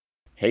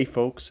Hey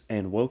folks,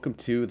 and welcome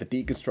to the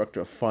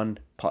Deconstructor of Fun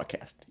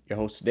podcast. Your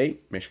host today,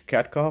 Mishka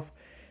Katkov,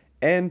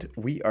 and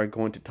we are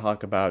going to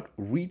talk about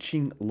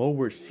reaching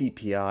lower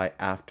CPI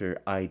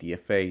after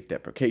IDFA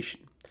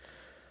deprecation.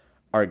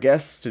 Our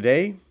guests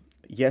today,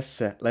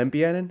 Jesse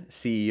Lempiainen,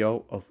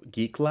 CEO of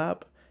Geek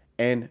Lab,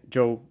 and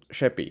Joe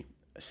Sheppy,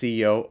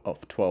 CEO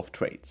of 12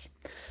 Trades.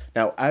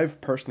 Now,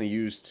 I've personally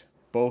used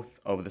both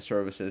of the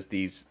services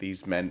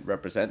these men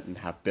represent and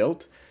have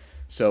built.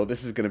 So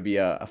this is going to be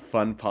a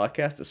fun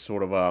podcast, a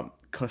sort of a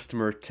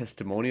customer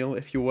testimonial,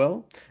 if you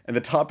will. And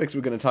the topics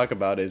we're going to talk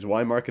about is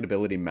why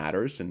marketability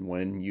matters and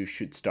when you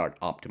should start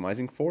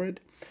optimizing for it.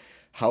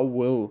 How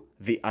will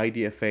the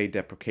IDFA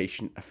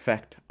deprecation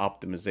affect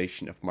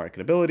optimization of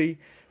marketability?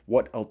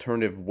 What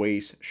alternative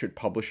ways should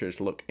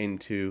publishers look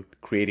into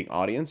creating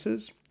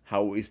audiences?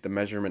 How is the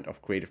measurement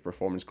of creative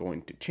performance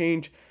going to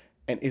change?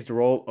 And is the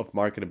role of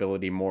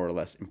marketability more or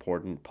less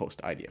important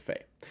post-IDFA?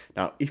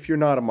 Now, if you're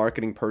not a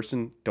marketing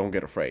person, don't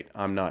get afraid.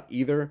 I'm not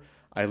either.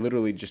 I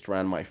literally just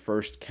ran my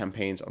first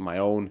campaigns on my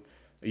own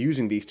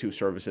using these two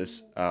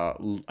services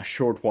a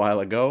short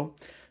while ago.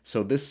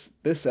 So this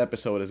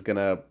episode is going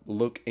to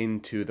look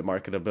into the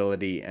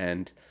marketability,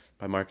 and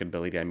by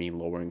marketability, I mean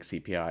lowering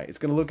CPI. It's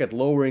going to look at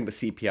lowering the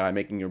CPI,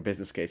 making your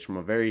business case from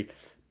a very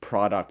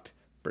product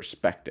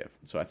perspective.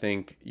 So I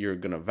think you're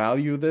going to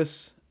value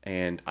this,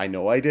 and I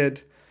know I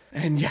did.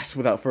 And yes,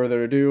 without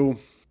further ado,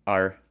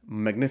 our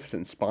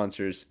magnificent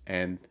sponsors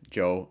and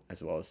Joe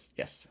as well as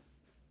yes.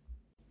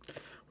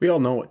 We all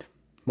know it.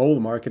 Mobile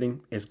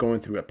marketing is going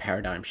through a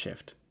paradigm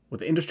shift.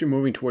 With the industry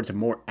moving towards a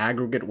more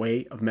aggregate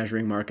way of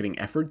measuring marketing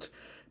efforts,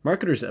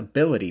 marketers'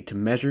 ability to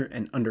measure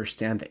and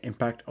understand the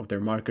impact of their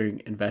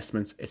marketing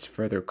investments is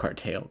further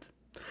curtailed.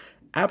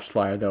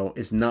 AppsFlyer, though,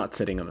 is not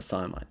sitting on the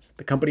sidelines.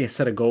 The company has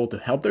set a goal to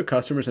help their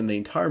customers and the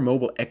entire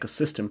mobile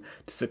ecosystem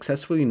to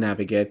successfully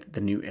navigate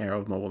the new era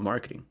of mobile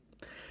marketing.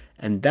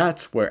 And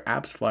that's where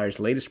AppsFlyer's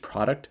latest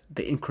product,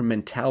 the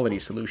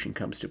Incrementality solution,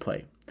 comes to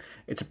play.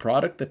 It's a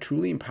product that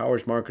truly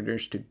empowers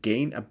marketers to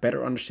gain a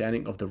better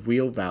understanding of the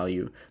real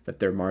value that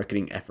their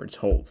marketing efforts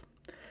hold.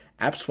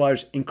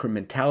 AppsFlyer's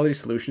Incrementality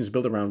solution is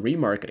built around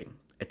remarketing.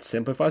 It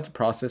simplifies the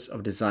process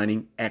of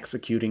designing,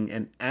 executing,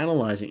 and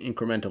analyzing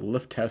incremental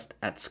lift tests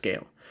at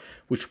scale,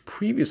 which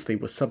previously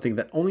was something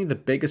that only the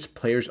biggest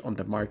players on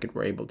the market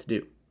were able to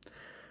do.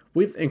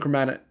 With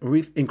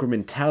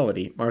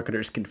incrementality,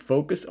 marketers can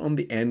focus on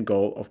the end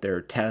goal of their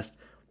test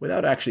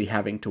without actually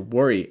having to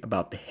worry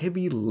about the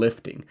heavy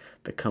lifting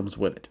that comes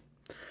with it.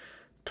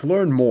 To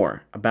learn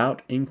more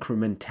about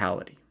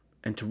incrementality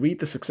and to read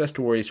the success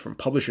stories from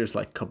publishers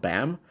like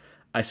Kabam,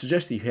 I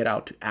suggest that you head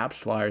out to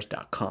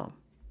appsflyers.com.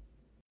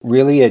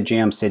 Really, at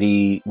Jam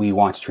City, we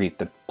want to treat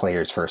the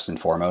players first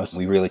and foremost.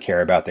 We really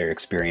care about their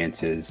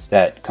experiences.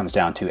 That comes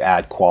down to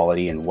ad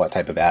quality and what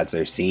type of ads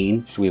they're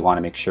seeing. We want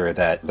to make sure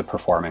that the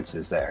performance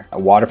is there.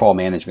 Waterfall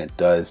management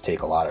does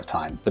take a lot of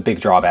time. The big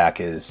drawback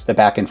is the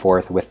back and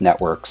forth with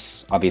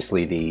networks,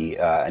 obviously the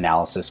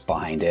analysis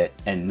behind it,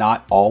 and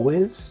not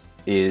always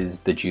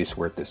is the juice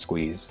worth the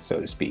squeeze, so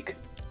to speak.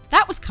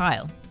 That was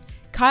Kyle.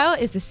 Kyle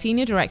is the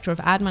Senior Director of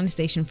Ad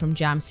Monetization from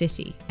Jam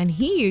City, and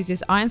he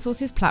uses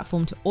ironSource's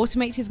platform to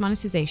automate his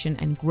monetization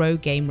and grow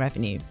game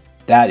revenue.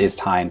 That is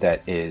time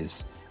that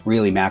is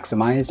really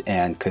maximized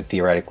and could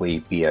theoretically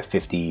be a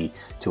 50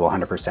 to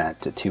 100%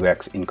 to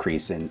 2x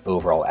increase in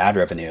overall ad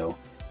revenue.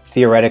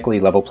 Theoretically,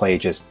 Level Play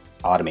just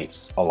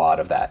automates a lot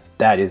of that.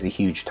 That is a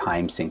huge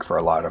time sink for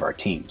a lot of our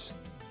teams.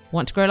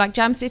 Want to grow like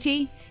Jam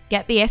City?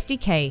 Get the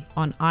SDK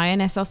on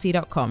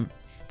ironslc.com.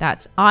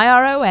 That's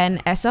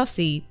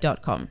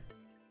ironslc.com.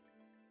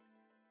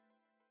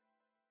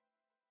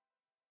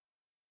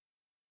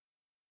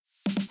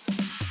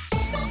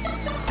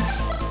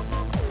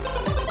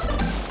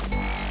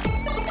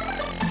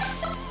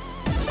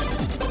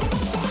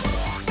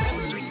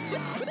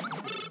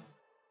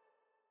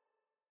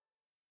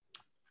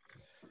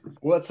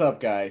 What's up,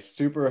 guys?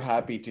 Super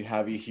happy to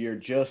have you here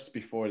just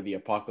before the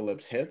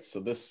apocalypse hits. So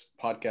this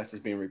podcast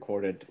is being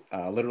recorded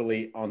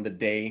literally on the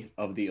day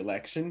of the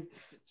election.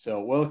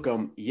 So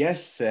welcome,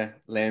 Jesse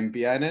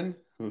Lempiainen.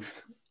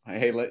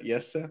 Hey,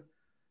 Jesse.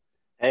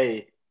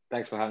 Hey,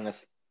 thanks for having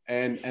us.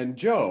 And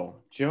Joe,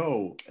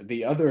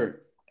 the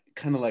other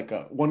kind of like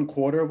a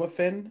 1/4 of a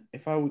Finn,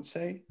 if I would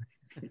say.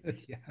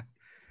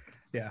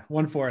 Yeah,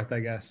 1/4, I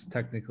guess,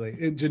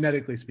 technically,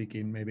 genetically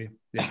speaking, maybe.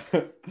 Yeah.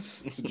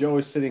 So Joe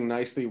is sitting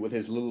nicely with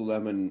his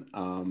Lululemon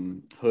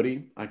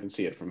hoodie. I can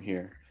see it from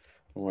here.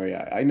 Don't worry,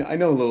 I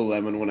know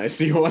Lululemon when I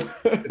see one.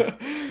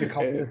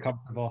 They're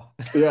comfortable.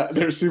 Yeah,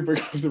 they're super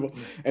comfortable.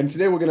 And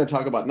today we're going to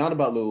talk about, not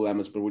about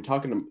Lululemons, but we're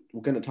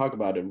going to talk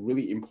about a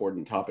really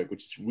important topic,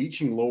 which is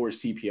reaching lower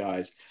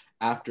CPIs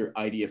after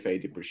IDFA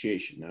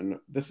depreciation. And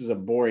this is a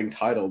boring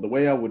title. The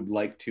way I would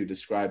like to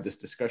describe this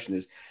discussion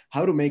is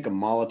how to make a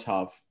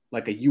Molotov,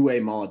 like a UA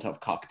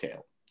Molotov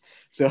cocktail.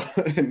 So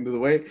and the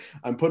way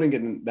I'm putting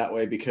it in that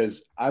way,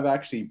 because I've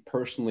actually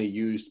personally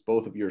used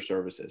both of your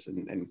services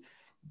and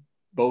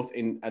both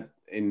in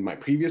my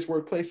previous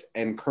workplace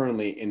and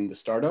currently in the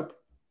startup.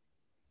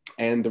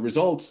 And the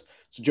results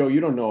So Joe,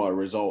 you don't know our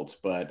results,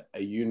 but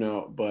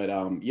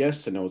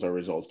Yes knows our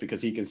results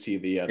because he can see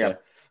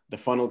Yep. the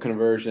funnel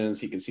conversions,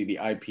 he can see the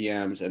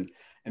IPMs, and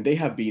they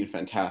have been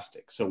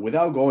fantastic. So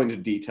without going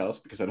into details,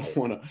 because I don't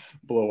want to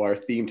blow our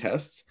theme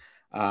tests,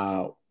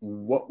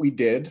 what we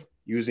did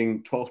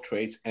using 12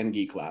 traits and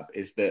Geek Lab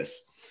is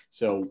this.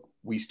 So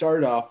we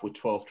started off with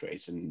 12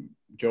 traits, and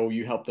Joe,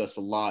 you helped us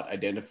a lot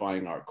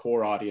identifying our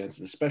core audience,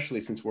 especially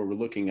since we were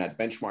looking at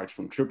benchmarks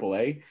from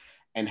AAA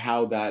and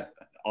how that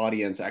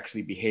audience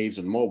actually behaves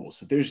on mobile.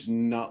 So there's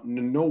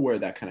nowhere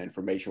that kind of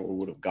information we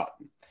would have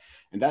gotten.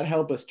 And that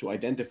helped us to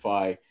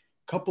identify a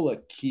couple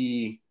of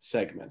key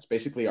segments,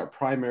 basically our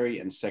primary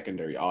and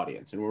secondary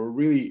audience. And we're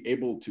really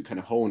able to kind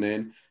of hone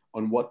in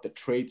on what the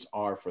traits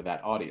are for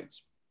that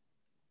audience.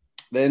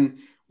 Then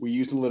we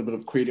used a little bit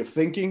of creative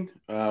thinking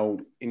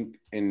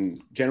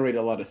and generate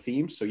a lot of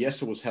themes. So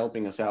Jesse was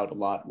helping us out a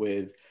lot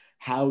with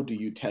how do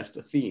you test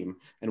a theme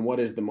and what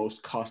is the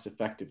most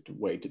cost-effective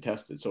way to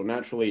test it. So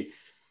naturally,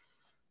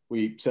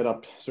 we set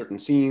up certain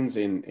scenes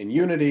in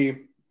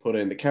Unity, put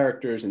in the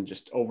characters, and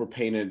just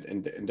overpainted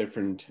in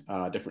different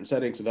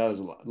settings. So that has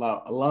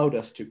allowed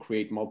us to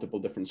create multiple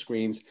different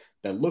screens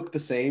that look the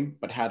same,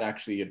 but had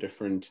actually a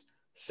different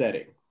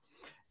setting.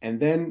 And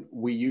then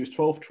we use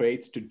 12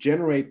 traits to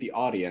generate the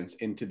audience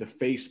into the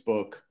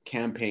Facebook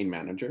campaign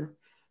manager.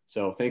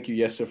 So thank you,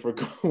 Jesse, for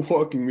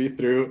walking me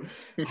through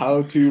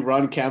how to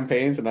run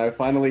campaigns. And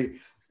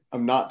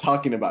I'm not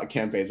talking about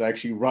campaigns. I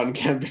actually run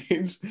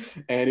campaigns,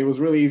 and it was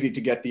really easy to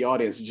get the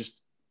audience.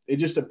 It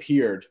just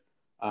appeared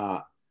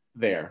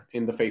there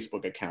in the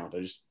Facebook account.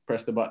 I just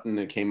pressed the button and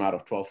it came out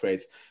of 12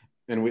 traits.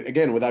 And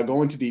again, without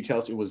going into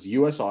details, it was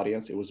US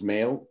audience. It was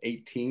male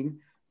 18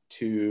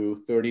 to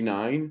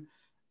 39.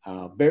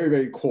 Very,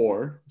 very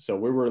core. So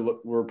we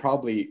were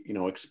probably,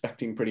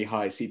 expecting pretty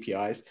high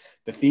CPIs.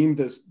 The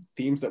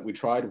themes that we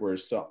tried were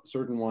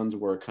certain ones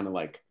were kind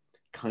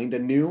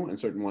of new, and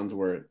certain ones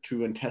were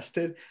true and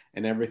tested,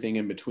 and everything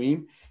in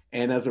between.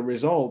 And as a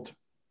result,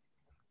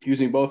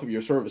 using both of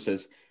your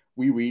services,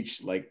 we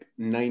reached like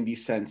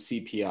 90-cent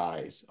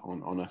CPIs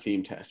on a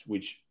theme test,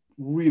 which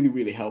really,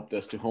 really helped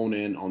us to hone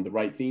in on the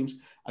right themes,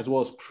 as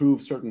well as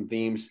prove certain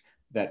themes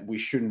that we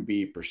shouldn't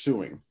be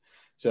pursuing.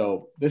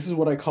 So this is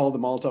what I call the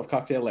Molotov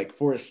cocktail. Like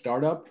for a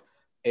startup,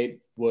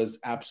 it was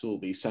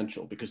absolutely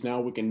essential because now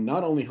we can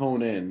not only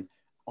hone in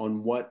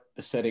on what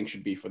the setting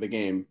should be for the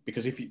game,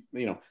 because if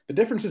the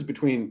differences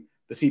between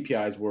the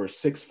CPIs were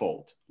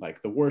sixfold.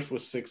 Like the worst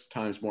was 6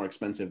 times more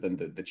expensive than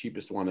the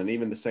cheapest one. And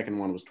even the second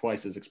one was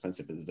twice as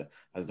expensive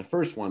as the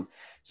first one.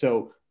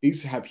 So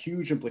these have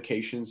huge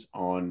implications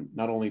on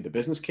not only the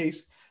business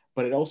case,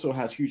 but it also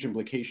has huge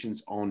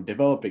implications on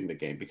developing the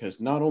game, because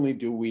not only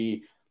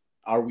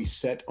are we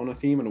set on a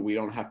theme and we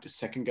don't have to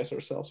second guess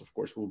ourselves. Of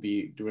course, we'll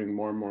be doing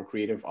more and more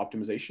creative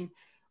optimization,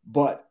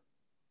 but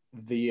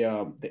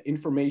the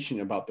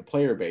information about the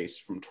player base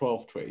from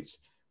 12 traits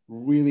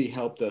really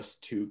helped us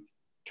to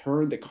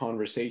turn the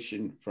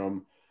conversation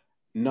from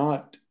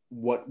not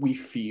what we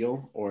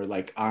feel or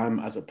like I'm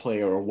as a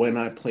player or when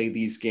I play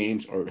these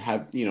games or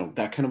have,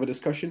 that kind of a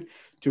discussion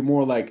to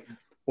more like,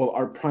 well,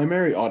 our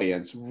primary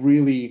audience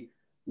really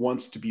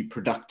wants to be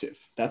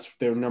productive. That's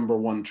their number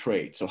one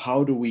trait. So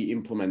how do we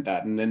implement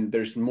that? And then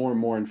there's more and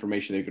more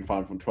information that you can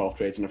find from 12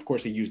 traits. And of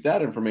course, they use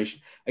that information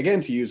again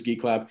to use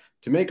Geek Lab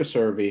to make a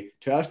survey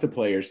to ask the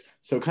players.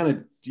 So kind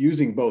of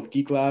using both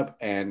Geek Lab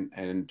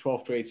and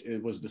 12 traits,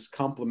 it was this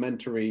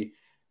complementary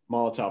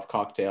Molotov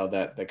cocktail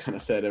that kind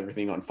of set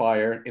everything on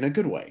fire in a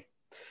good way.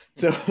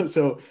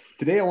 So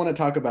today I want to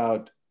talk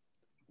about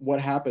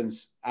what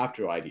happens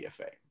after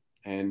IDFA.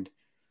 And,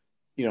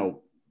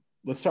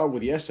 let's start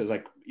with yes,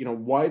 like,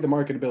 why the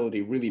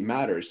marketability really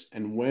matters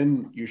and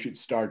when you should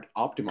start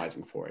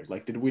optimizing for it.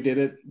 Like, did we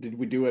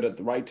do it at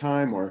the right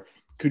time, or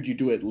could you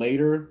do it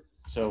later?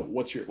 So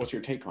what's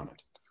your take on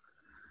it?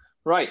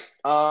 Right.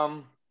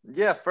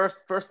 Yeah.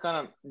 First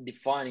kind of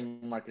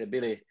defining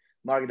marketability,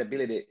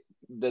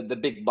 the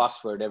big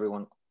buzzword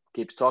everyone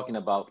keeps talking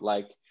about,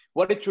 like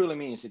what it truly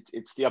means.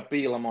 It's the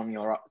appeal among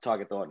your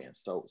target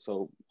audience.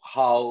 So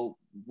how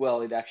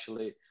well it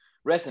actually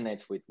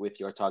resonates with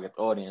your target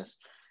audience.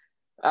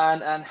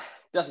 And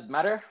does it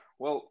matter?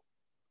 Well,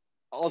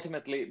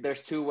 ultimately,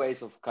 there's 2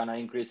 ways of kind of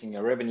increasing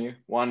your revenue.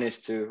 One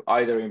is to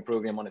either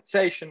improve your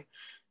monetization.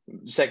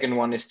 The second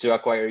one is to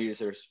acquire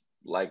users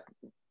like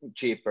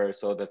cheaper,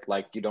 so that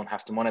like you don't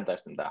have to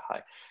monetize them that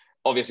high.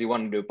 Obviously, you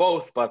want to do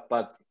both, but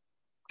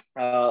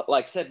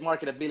like I said,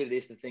 marketability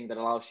is the thing that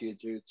allows you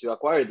to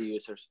acquire the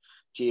users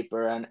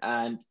cheaper,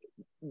 and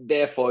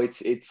therefore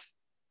it's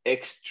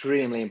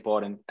extremely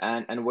important.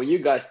 And what you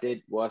guys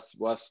did was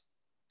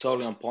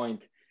totally on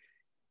point.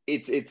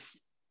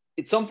 It's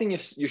something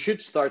you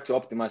should start to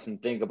optimize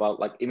and think about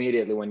like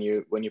immediately when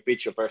you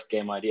pitch your first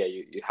game idea.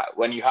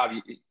 When you have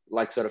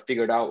like sort of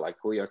figured out like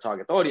who your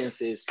target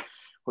audience is,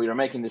 who you're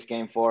making this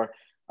game for,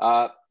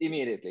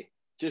 immediately,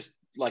 just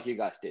like you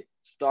guys did,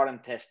 start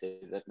and test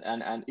it.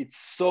 And it's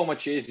so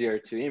much easier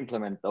to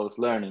implement those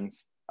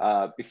learnings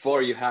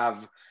before you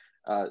have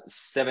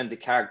 70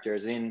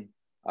 characters in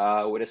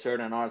with a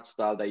certain art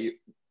style that you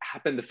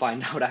happen to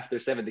find out after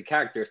 70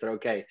 characters that,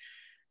 okay,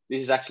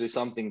 this is actually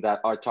something that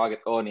our target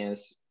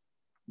audience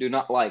do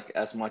not like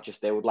as much as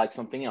they would like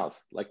something else.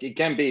 Like it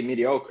can be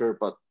mediocre,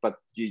 but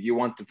you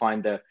want to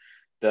find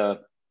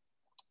the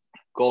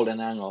golden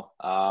angle.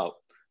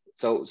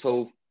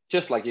 So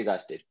just like you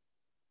guys did,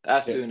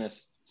 as soon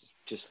as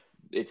just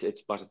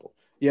it's possible.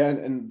 Yeah,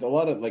 and a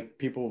lot of like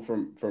people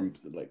from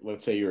like,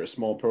 let's say you're a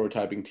small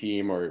prototyping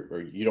team,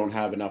 or you don't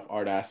have enough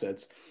art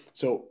assets.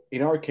 So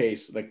in our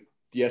case, like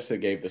Jesse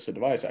gave this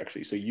advice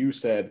actually. So you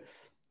said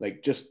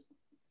like just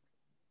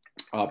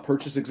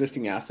purchase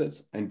existing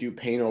assets and do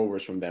paint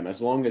overs from them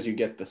as long as you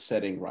get the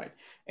setting right.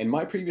 And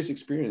my previous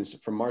experience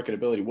from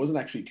marketability wasn't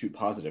actually too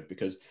positive,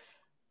 because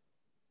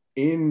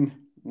in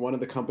one of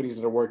the companies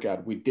that I work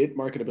at, we did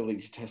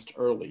marketability test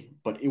early,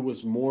 but it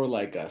was more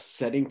like a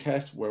setting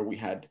test where we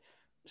had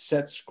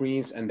set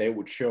screens and they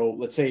would show,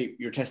 let's say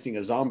you're testing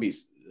a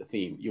zombies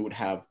theme, you would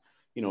have,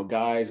 you know,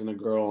 guys and a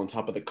girl on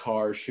top of the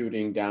car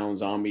shooting down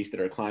zombies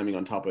that are climbing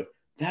on top of it.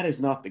 That is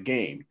not the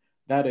game.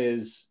 That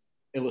is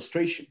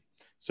illustration.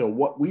 So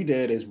what we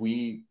did is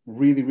we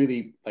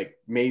really like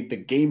made the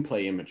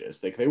gameplay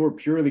images. Like they were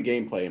purely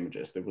gameplay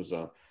images. There was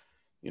a,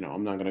 you know,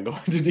 I'm not going to go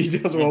into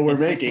details of what we're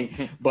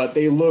making, but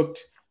they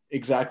looked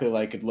exactly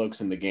like it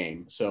looks in the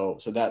game. So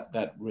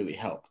that really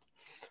helped.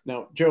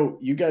 Now, Joe,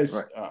 you guys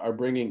are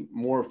bringing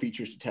more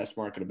features to test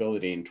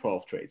marketability in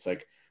 12 traits.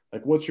 Like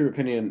what's your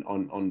opinion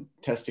on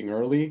testing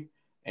early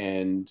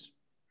and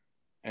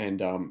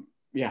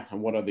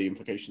what are the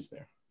implications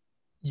there?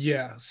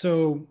 Yeah,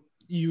 so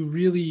you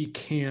really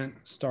can't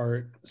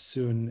start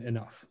soon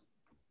enough.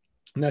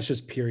 And that's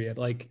just period.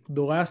 Like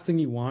the last thing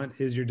you want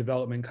is your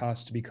development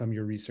cost to become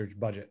your research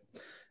budget.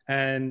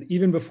 And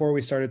even before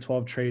we started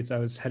 12 Traits, I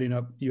was heading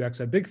up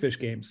UX at Big Fish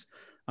Games.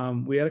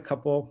 We had a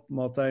couple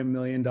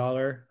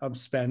multi-million-dollar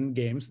spend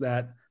games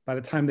that by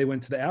the time they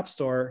went to the App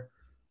Store,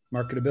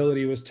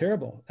 marketability was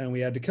terrible and we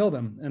had to kill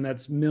them. And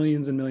that's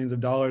millions and millions of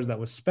dollars that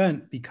was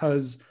spent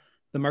because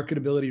the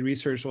marketability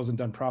research wasn't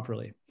done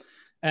properly.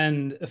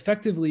 And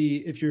effectively,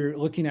 if you're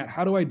looking at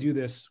how do I do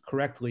this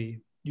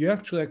correctly, you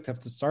actually have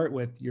to start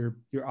with your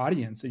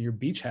audience and your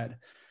beachhead.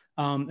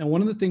 And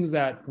one of the things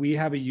that we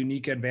have a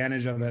unique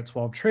advantage of at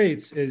 12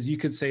 Traits is you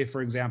could say,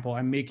 for example,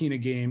 I'm making a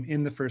game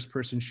in the first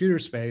person shooter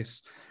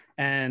space,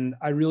 and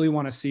I really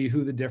want to see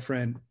who the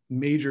different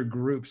major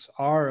groups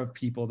are of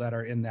people that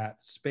are in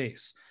that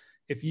space.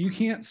 If you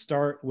can't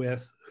start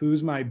with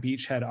who's my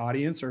beachhead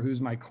audience or who's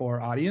my core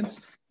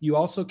audience, you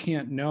also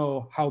can't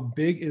know how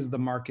big is the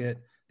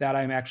market that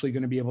I'm actually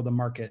going to be able to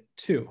market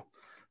to.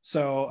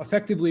 So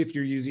effectively, if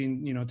you're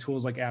using, you know,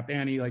 tools like App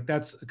Annie, like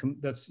that's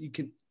you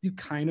can do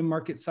kind of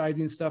market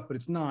sizing stuff, but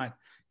it's not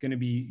going to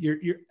be.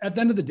 You're at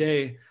the end of the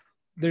day,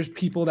 there's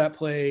people that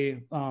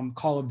play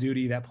Call of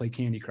Duty that play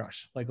Candy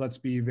Crush. Like, let's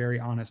be very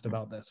honest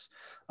about this.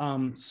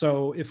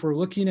 So if we're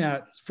looking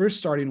at first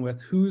starting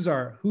with who's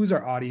our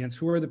audience,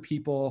 who are the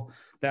people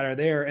that are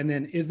there, and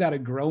then is that a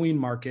growing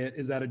market?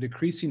 Is that a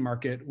decreasing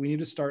market? We need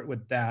to start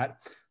with that.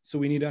 So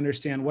we need to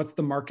understand what's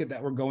the market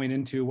that we're going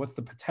into, what's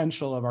the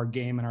potential of our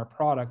game and our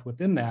product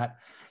within that.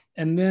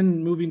 And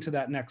then moving to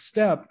that next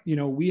step, you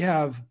know, we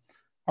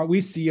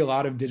see a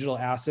lot of digital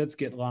assets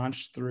get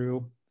launched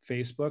through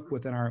Facebook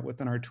within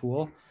our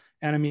tool.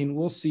 And I mean,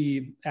 we'll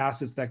see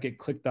assets that get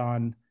clicked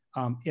on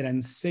in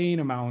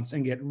insane amounts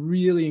and get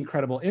really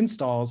incredible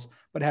installs,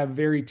 but have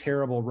very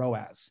terrible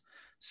ROAS.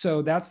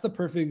 So that's the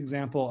perfect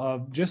example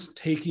of just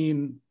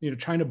taking, you know,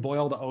 trying to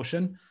boil the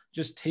ocean,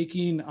 just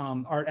taking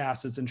art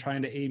assets and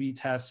trying to A/B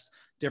test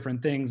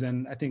different things.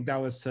 And I think that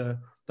was to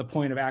the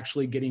point of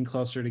actually getting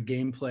closer to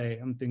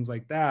gameplay and things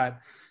like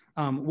that.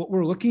 What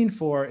we're looking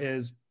for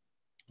is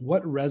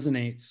what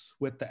resonates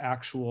with the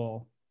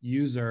actual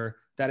user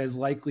that is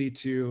likely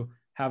to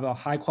have a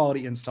high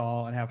quality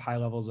install and have high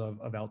levels of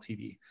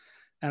LTV.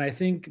 And I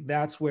think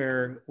that's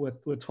where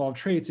with 12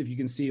 Traits, if you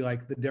can see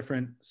like the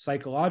different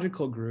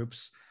psychological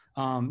groups,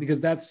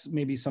 because that's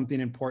maybe something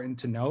important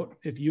to note.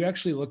 If you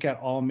actually look at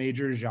all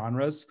major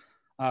genres,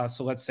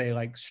 so let's say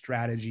like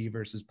strategy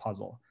versus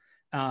puzzle,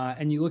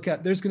 and you look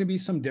at, there's going to be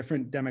some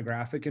different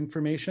demographic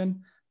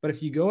information. But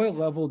if you go a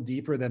level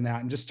deeper than that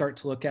and just start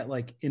to look at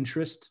like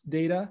interest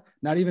data,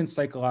 not even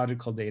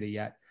psychological data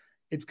yet,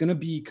 it's going to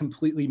be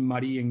completely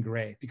muddy and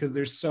gray because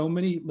there's so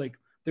many, like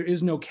there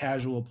is no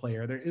casual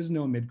player, there is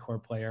no mid-core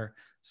player.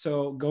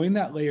 So going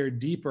that layer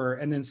deeper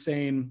and then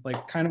saying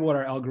like kind of what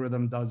our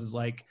algorithm does is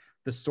like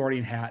the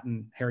sorting hat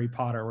in Harry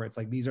Potter, where it's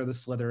like, these are the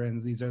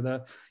Slytherins, these are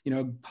the, you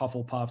know,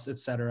 Hufflepuffs, et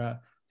cetera.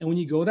 And when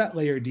you go that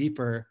layer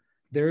deeper,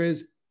 there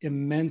is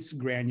immense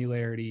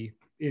granularity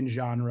in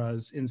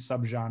genres, in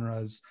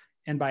subgenres.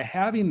 And by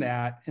having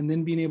that, and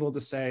then being able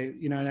to say,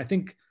 you know, and I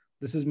think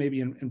this is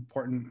maybe an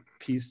important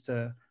piece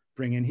to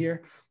bring in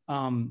here.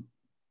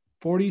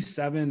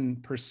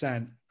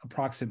 47%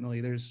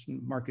 approximately, there's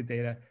market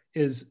data,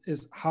 is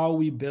how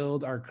we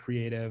build our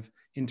creative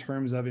in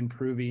terms of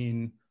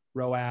improving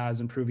ROAS,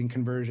 improving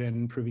conversion,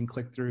 improving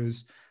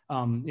click-throughs.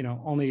 You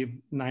know,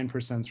 only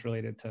 9% is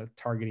related to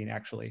targeting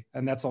actually.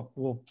 And that's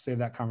we'll save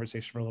that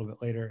conversation for a little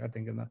bit later, I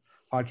think, in the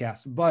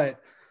podcast. But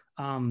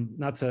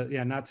not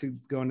to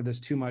go into this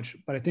too much,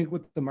 but I think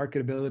with the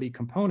marketability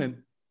component,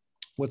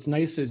 what's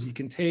nice is you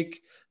can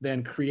take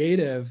then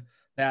creative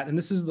that, and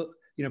this is the,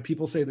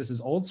 people say this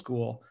is old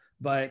school,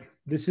 but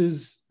this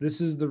is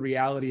the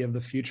reality of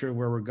the future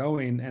where we're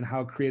going, and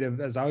how creative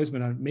has always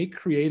been. Make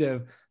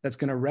creative that's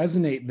going to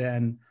resonate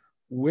then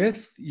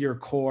with your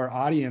core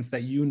audience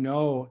that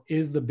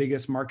is the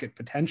biggest market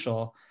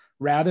potential,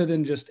 rather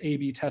than just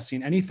A/B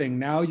testing anything.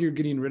 Now you're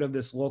getting rid of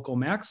this local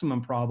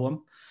maximum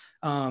problem.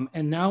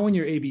 And now when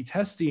you're A/B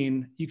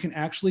testing, you can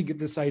actually get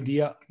this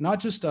idea, not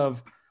just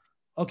of,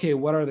 okay,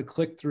 what are the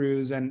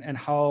click-throughs and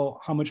how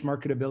much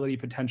marketability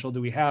potential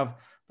do we have,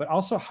 but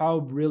also how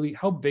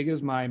big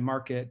is my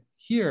market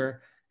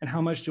here, and how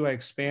much do I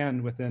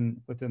expand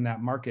within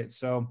that market?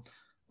 So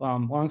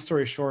long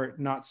story short,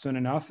 not soon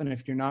enough. And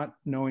if you're not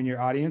knowing your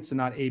audience and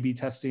not A/B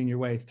testing your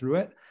way through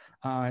it,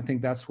 I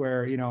think that's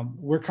where,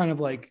 we're kind of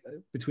like,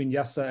 between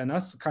Yessa and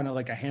us, kind of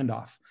like a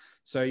handoff.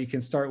 So you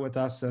can start with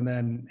us and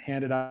then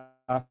hand it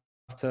off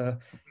to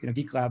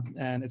Geek Lab,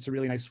 and it's a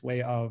really nice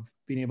way of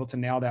being able to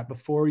nail that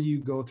before you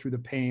go through the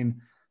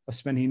pain of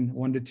spending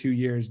 1 to 2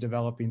 years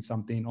developing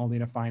something only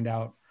to find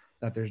out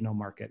that there's no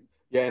market.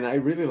 Yeah, and I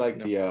really like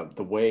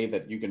the way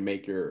that you can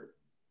make you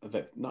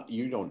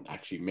don't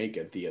actually make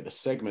it, the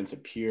segments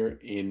appear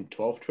in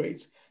 12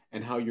 traits,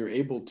 and how you're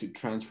able to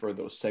transfer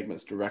those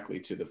segments directly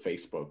to the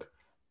Facebook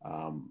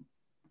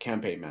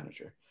campaign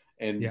manager.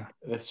 And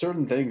there's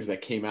certain things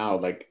that came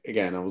out, like,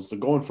 again, I was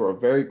going for a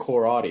very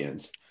core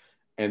audience,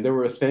 and there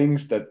were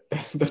things that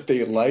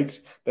they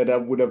liked that I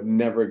would have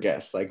never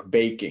guessed, like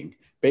baking.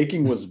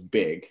 Baking was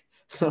big.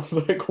 I was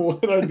like,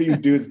 what are these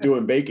dudes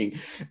doing baking?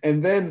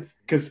 And then,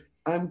 because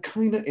I'm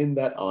kind of in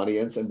that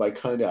audience, and by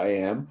kind of I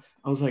am,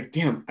 I was like,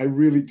 damn, I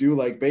really do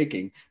like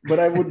baking, but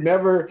I would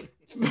never,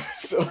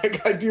 so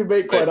like I do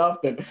bake quite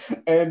often,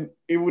 and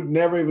it would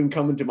never even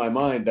come into my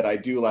mind that I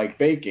do like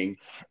baking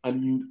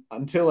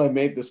until I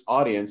made this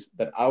audience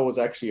that I was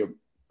actually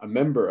a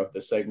member of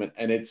the segment,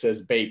 and it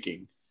says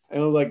baking.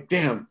 And I was like,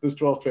 damn, this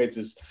 12 traits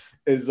is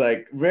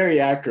like very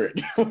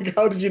accurate. Like,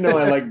 how did you know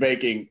I like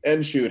baking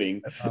and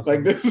shooting? Awesome.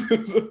 Like, this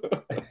is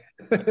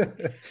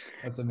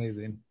that's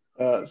amazing.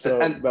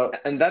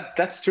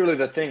 That's truly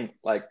the thing.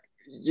 Like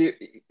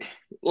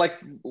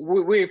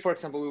we for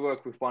example, we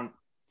work with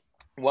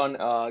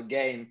one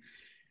game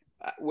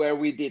where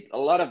we did a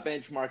lot of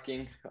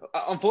benchmarking.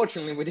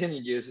 Unfortunately, we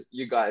didn't use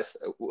you guys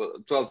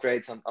 12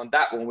 traits on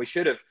that one. We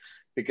should have,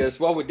 because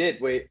what we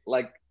did, we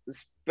like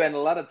spent a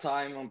lot of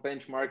time on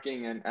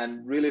benchmarking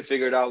and really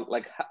figured out,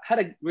 like, had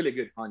a really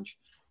good hunch.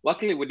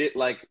 Luckily, we did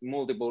like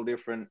multiple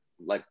different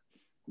like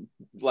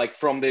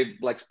from the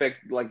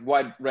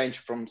wide range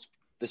from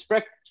the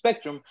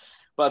spectrum,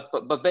 but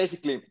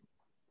basically,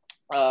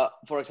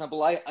 for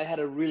example, I had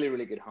a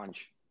really good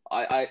hunch.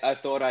 I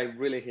thought I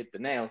really hit the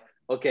nail.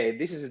 Okay,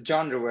 this is a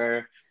genre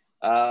where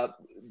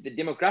the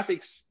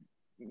demographics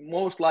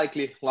most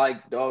likely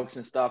like dogs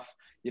and stuff,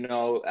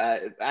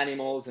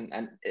 animals,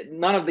 and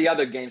none of the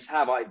other games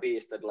have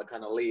IPs that like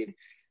kind of lead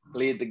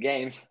the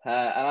games.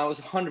 And I was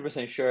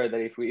 100% sure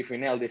that if we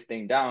nail this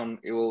thing down,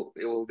 it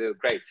will do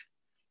great.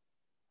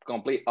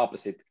 Complete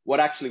opposite. What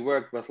actually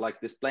worked was like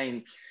this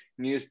plain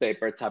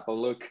newspaper type of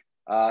look,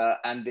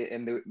 and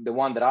the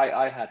one that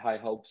I had high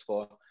hopes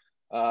for,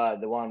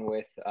 the one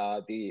with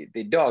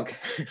the dog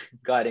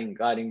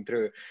guiding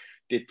through,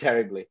 did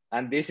terribly.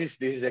 And this is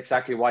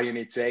exactly why you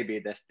need to A/B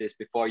test this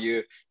before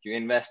you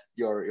invest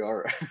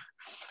your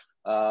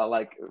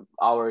like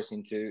hours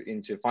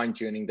into fine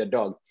tuning the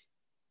dog.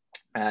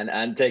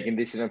 And taking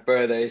this even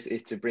further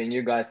is to bring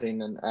you guys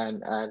in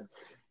and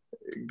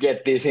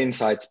get these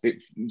insights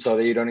so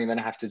that you don't even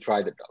have to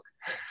try the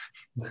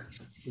dog.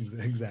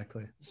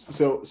 Exactly.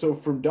 So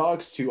from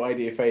dogs to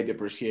IDFA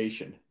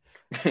depreciation,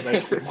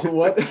 like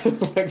what?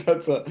 Like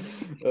that's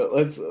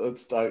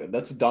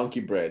a donkey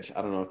bridge.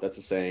 I don't know if that's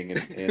a saying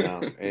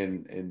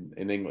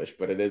in English,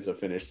 but it is a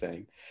Finnish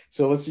saying.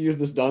 So let's use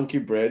this donkey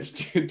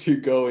bridge to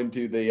go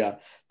into the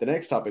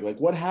next topic. Like,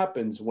 what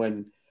happens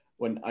when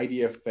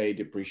IDFA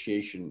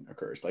depreciation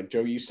occurs? Like,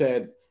 Joe, you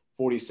said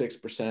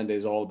 46%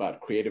 is all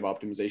about creative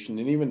optimization,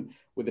 and even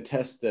with the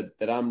tests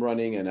that I'm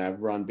running and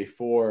I've run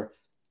before,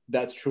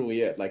 that's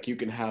truly it. Like, you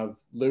can have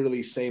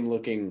literally same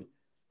looking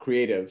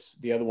creatives,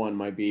 the other one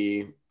might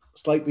be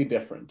slightly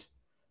different,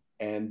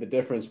 and the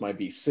difference might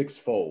be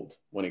sixfold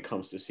when it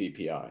comes to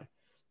CPI.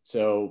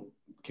 So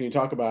can you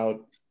talk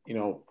about,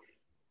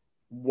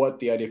 what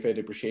the IDFA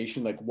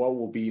depreciation, like what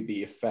will be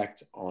the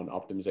effect on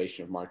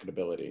optimization of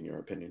marketability in your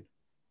opinion?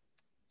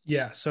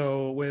 Yeah,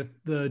 so with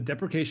the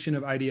deprecation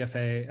of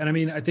IDFA, and I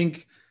mean, I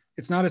think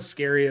it's not as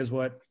scary as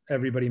what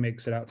everybody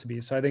makes it out to be.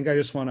 So I think I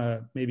just want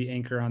to maybe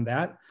anchor on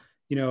that.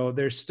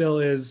 There still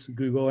is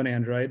Google and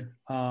Android.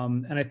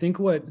 And I think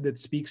what that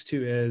speaks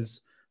to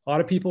is a lot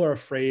of people are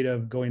afraid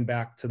of going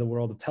back to the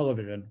world of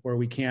television, where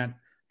we can't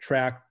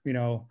track,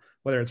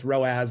 whether it's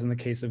ROAS in the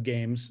case of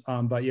games,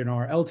 but,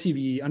 our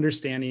LTV,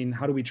 understanding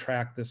how do we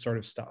track this sort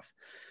of stuff.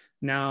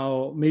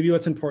 Now, maybe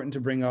what's important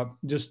to bring up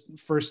just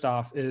first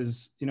off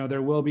is,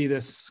 there will be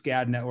this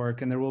SCAD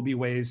network, and there will be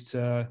ways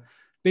to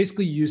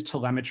basically use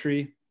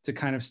telemetry to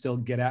kind of still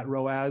get at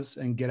ROAS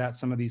and get at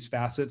some of these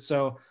facets.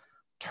 So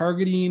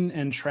targeting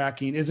and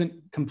tracking isn't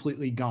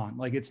completely gone.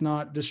 Like it's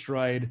not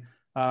destroyed.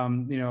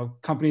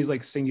 Companies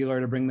like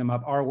Singular, to bring them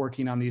up, are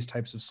working on these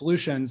types of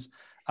solutions,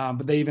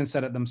 but they even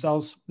said it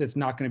themselves. It's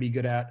not going to be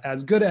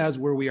as good as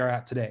where we are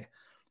at today.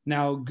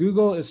 Now,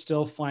 Google is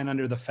still flying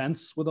under the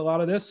fence with a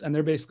lot of this, and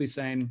they're basically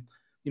saying,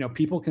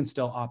 people can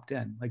still opt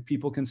in. Like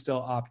people can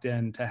still opt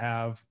in to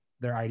have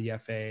their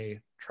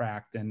IDFA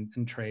tracked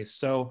and traced.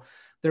 So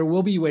there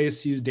will be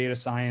ways to use data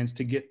science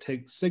to get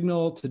to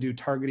signal, to do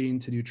targeting,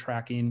 to do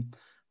tracking.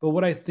 But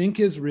what I think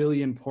is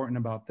really important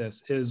about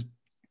this is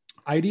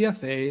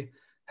IDFA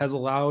has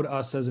allowed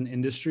us as an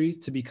industry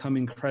to become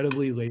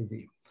incredibly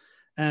lazy.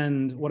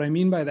 And what I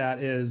mean by that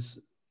is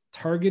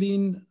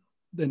targeting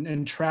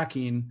and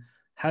tracking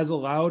has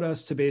allowed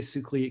us to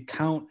basically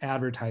count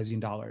advertising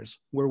dollars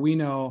where we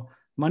know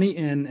money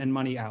in and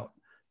money out.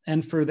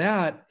 And for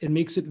that, it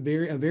makes it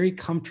a very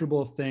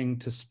comfortable thing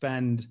to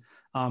spend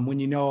when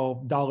you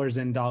know dollars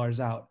in, dollars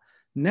out.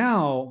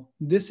 Now,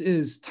 this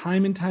is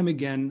time and time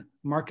again,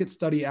 market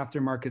study after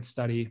market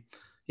study.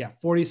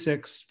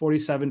 46,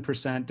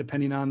 47%,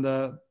 depending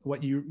on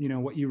what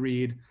you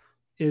read,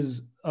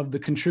 is of the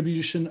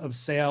contribution of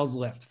sales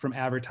lift from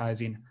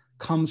advertising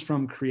comes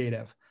from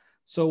creative.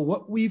 So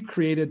what we've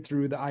created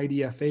through the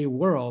IDFA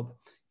world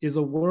is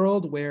a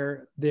world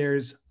where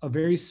there's a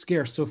very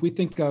scarce. So if we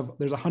think of,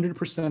 there's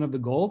 100% of the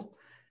gold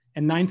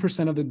and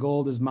 9% of the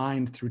gold is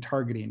mined through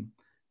targeting.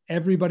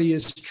 Everybody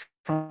is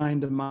trying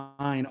to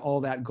mine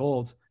all that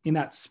gold in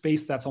that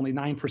space that's only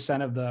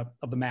 9% of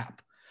the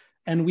map.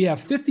 And we have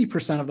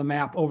 50% of the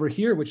map over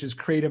here, which is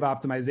creative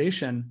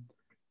optimization.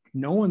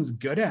 No one's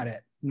good at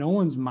it. No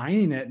one's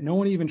mining it. No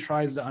one even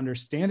tries to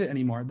understand it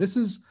anymore. This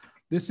is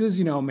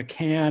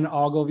McCann,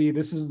 Ogilvy.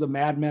 This is the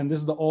Mad Men. This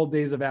is the old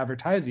days of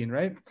advertising,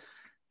 right?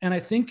 And I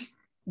think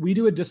we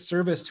do a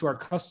disservice to our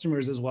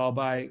customers as well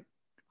by,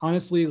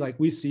 honestly, like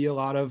we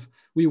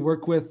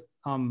work with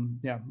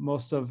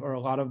most of, or a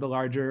lot of the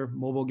larger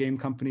mobile game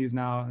companies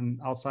now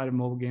and outside of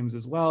mobile games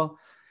as well.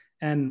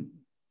 And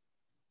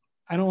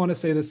I don't want to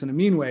say this in a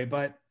mean way,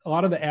 but a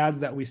lot of the ads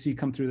that we see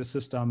come through the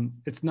system,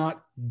 it's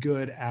not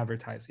good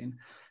advertising.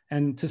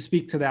 And to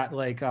speak to that,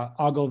 like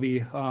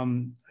Ogilvy,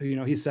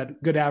 he said,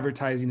 good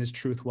advertising is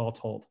truth well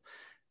told.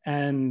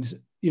 And,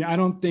 I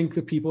don't think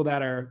the people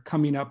that are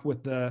coming up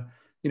with the,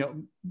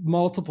 the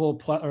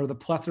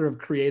plethora of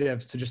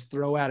creatives to just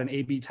throw at an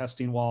A/B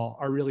testing wall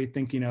are really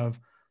thinking of,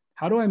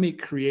 how do I make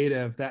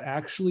creative that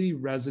actually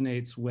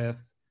resonates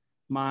with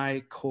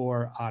my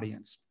core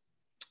audience?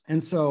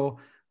 And so,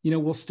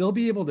 we'll still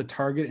be able to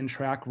target and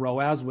track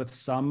ROAS with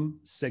some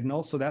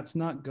signal. So that's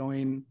not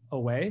going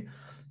away.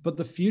 But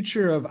the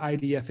future of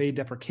IDFA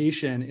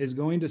deprecation is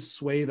going to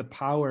sway the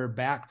power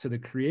back to the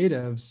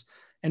creatives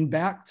and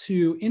back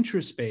to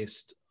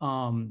interest-based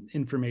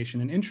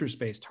information and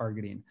interest-based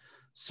targeting.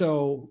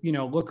 So,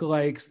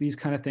 lookalikes, these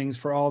kind of things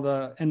for all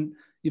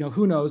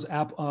who knows,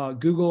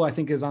 Google, I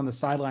think, is on the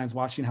sidelines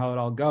watching how it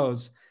all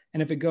goes.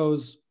 And if it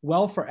goes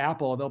well for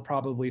Apple, they'll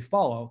probably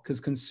follow, because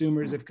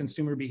if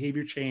consumer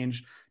behavior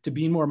change to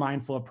being more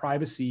mindful of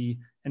privacy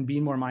and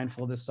being more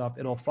mindful of this stuff,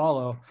 it'll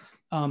follow.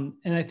 And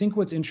I think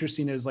what's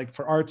interesting is, like,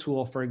 for our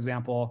tool, for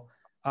example,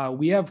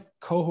 we have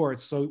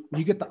cohorts. So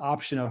you get the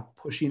option of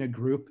pushing a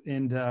group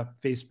into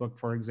Facebook,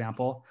 for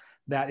example,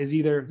 that is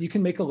either you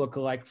can make a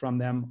lookalike from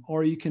them,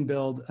 or you can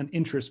build an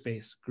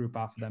interest-based group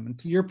off of them. And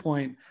to your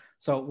point,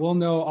 so we'll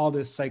know all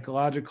this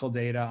psychological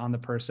data on the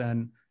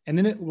person. And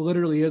then it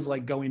literally is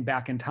like going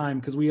back in time,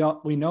 because we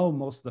know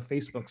most of the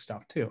Facebook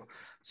stuff too.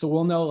 So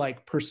we'll know,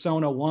 like,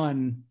 Persona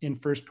 1 in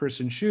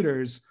first-person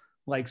shooters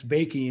likes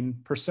baking.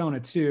 Persona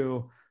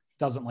 2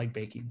 doesn't like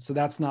baking. So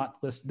that's not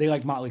listed. They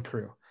like Motley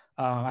Crue.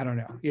 I don't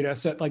know.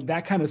 So like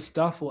that kind of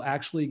stuff will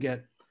actually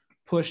get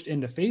pushed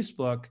into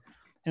Facebook.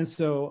 And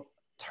so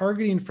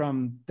targeting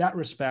from that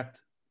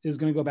respect is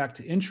going to go back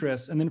to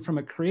interest. And then from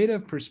a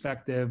creative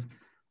perspective,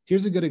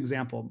 here's a good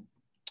example.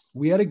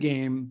 We had a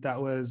game that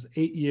was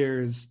 8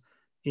 years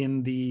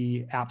in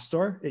the App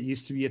Store. It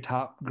used to be a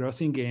top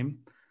grossing game.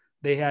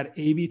 They had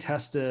A/B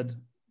tested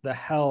the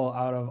hell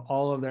out of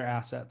all of their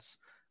assets,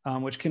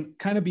 which can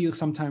kind of be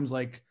sometimes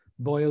like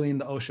boiling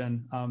the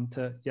ocean,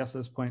 to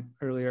Yesa's point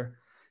earlier.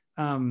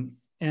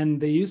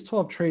 And they used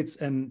 12 traits,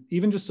 and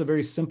even just a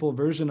very simple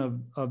version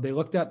of they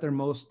looked at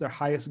their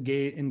highest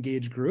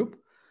engaged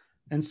group.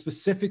 And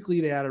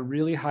specifically, they had a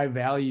really high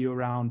value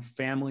around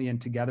family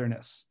and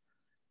togetherness.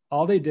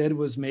 All they did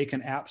was make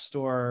an App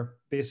Store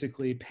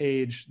basically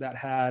page that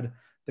had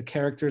the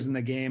characters in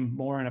the game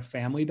more in a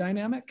family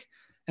dynamic.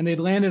 And they'd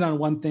landed on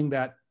one thing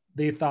that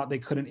they thought they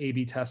couldn't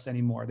A/B test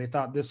anymore. They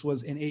thought this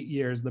was, in 8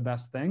 years, the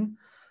best thing.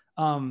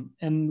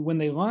 And when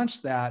they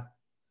launched that,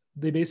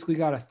 they basically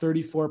got a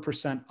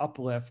 34%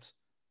 uplift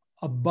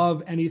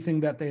above anything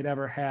that they'd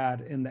ever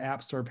had in the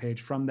App Store page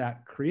from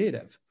that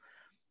creative.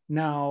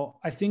 Now,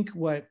 I think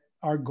what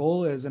our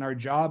goal is and our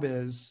job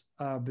is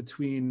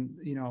between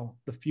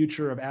the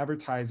future of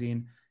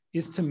advertising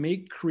is to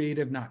make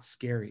creative not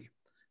scary,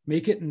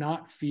 make it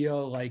not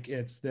feel like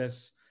it's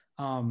this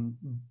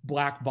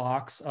black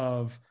box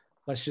of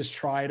let's just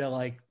try to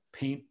like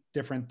paint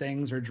different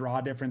things or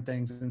draw different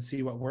things and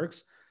see what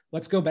works.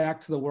 Let's go back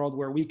to the world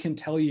where we can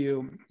tell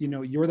you,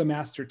 you're the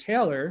master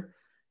tailor.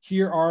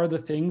 Here are the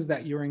things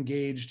that your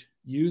engaged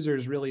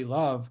users really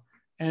love.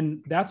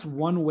 And that's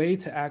one way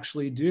to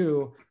actually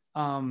do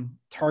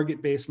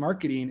target-based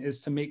marketing,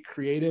 is to make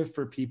creative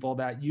for people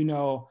that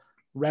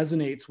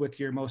resonates with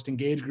your most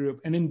engaged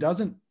group and then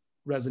doesn't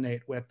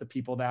resonate with the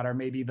people that are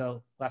maybe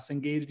the less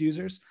engaged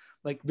users.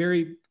 Like,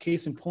 very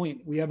case in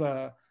point, we have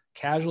a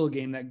casual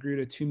game that grew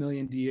to 2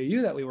 million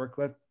DAU that we work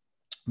with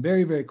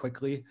very, very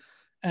quickly.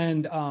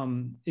 And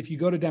if you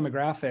go to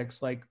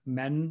demographics, like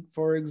men,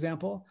 for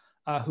example,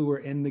 who were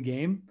in the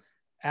game,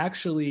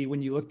 actually,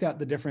 when you looked at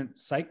the different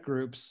site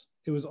groups,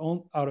 it was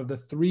out of the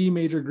 3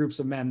 major groups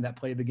of men that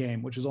played the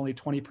game, which is only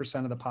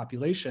 20% of the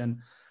population,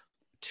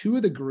 2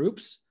 of the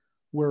groups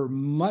were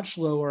much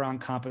lower on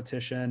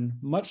competition,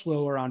 much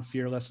lower on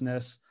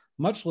fearlessness,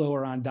 much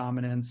lower on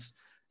dominance.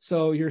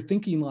 So you're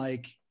thinking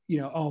like,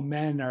 oh,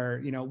 men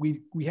are,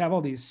 we have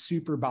all these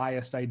super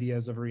biased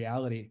ideas of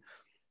reality.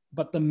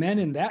 But the men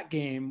in that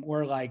game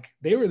were like,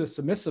 they were the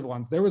submissive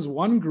ones. There was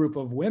one group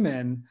of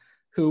women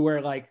who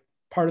were like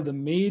part of the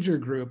major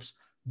groups.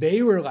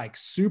 They were like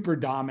super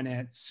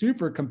dominant,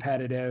 super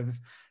competitive.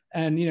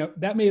 And,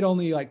 that made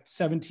only like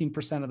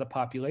 17% of the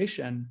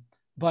population.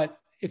 But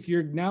if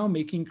you're now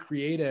making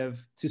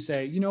creative to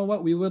say, you know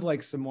what, we would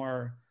like some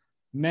more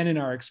men in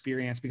our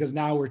experience because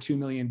now we're 2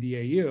 million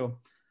DAU,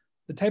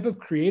 the type of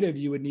creative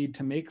you would need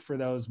to make for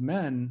those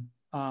men,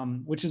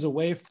 which is a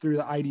way through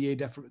the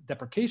IDA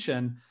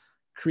deprecation,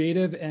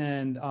 creative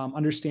and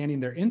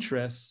understanding their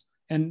interests.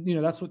 And,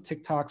 that's what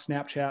TikTok,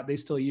 Snapchat, they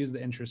still use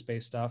the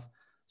interest-based stuff.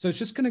 So it's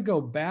just going to go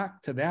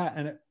back to that.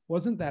 And it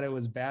wasn't that it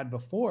was bad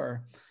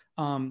before.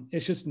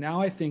 It's just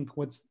now I think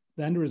what's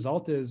the end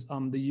result is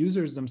the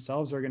users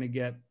themselves are going to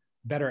get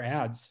better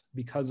ads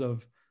because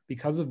of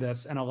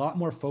this. And a lot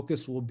more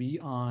focus will be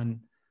on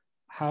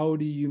how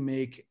do you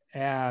make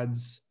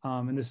ads.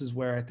 And this is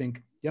where I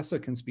think Jesse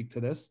can speak to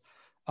this,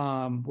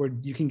 where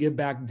you can give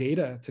back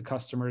data to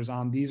customers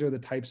on these are the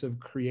types of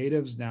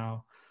creatives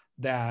now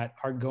that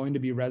are going to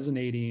be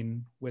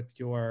resonating with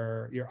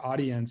your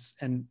audience,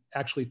 and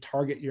actually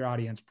target your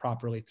audience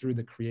properly through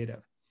the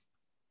creative.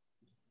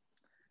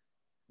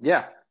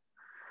 Yeah.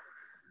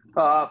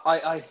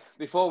 I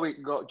before we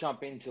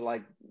jump into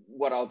like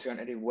what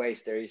alternative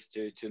ways there is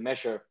to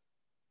measure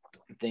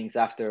things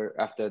after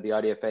the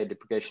IDFA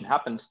deprecation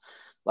happens,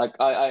 like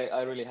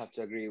I really have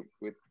to agree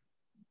with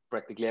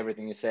practically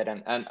everything you said,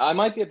 and I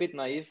might be a bit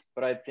naive,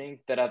 but I think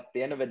that at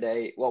the end of the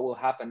day, what will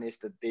happen is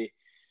that the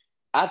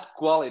ad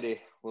quality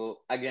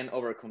will again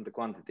overcome the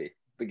quantity,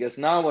 because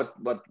now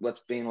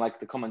what's been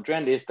like the common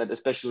trend is that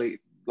especially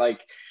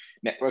like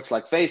networks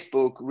like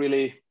Facebook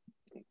really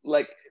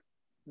like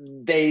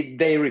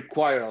they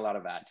require a lot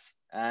of ads,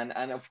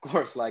 and of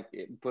course like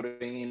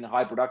putting in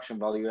high production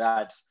value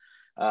ads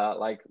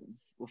like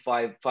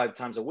five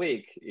times a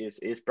week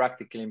is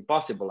practically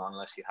impossible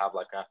unless you have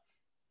like a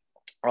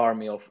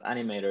army of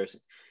animators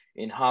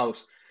in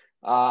house.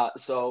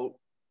 So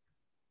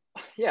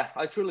yeah,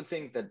 I truly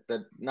think that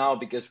now,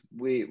 because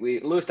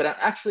we lose that. And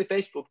actually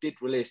Facebook did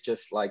release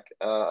just like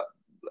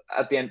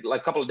at the end,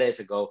 like a couple of days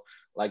ago,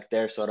 like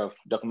their sort of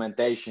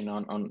documentation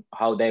on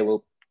how they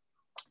will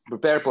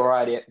prepare for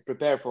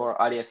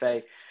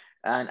IDFA.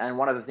 And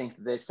one of the things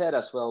that they said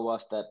as well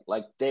was that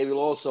like they will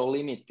also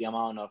limit the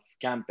amount of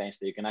campaigns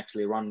that you can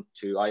actually run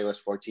to iOS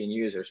 14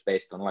 users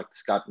based on like the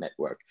Scout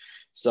network.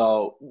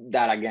 So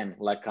that again,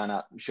 like kind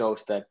of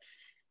shows that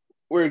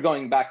we're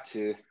going back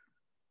to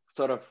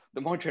sort of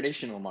the more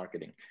traditional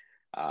marketing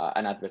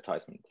and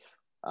advertisement.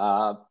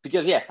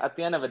 Because yeah, at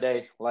the end of the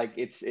day, like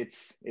it's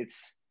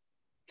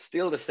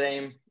still the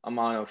same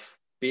amount of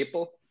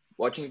people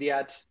watching the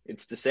ads.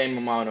 It's the same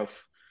amount of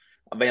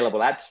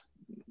available ads,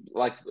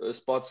 like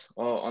spots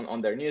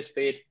on their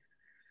newsfeed.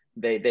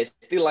 They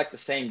still like the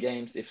same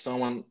games. If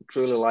someone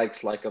truly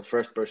likes like a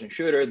first-person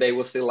shooter, they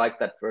will still like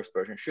that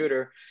first-person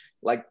shooter.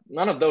 Like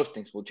none of those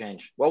things will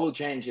change. What will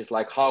change is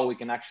like how we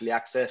can actually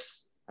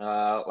access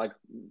like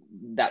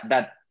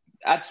that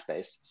ad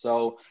space.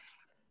 So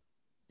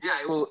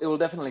yeah, it will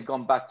definitely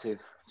come back to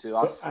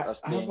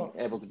us being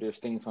able to do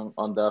things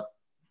on the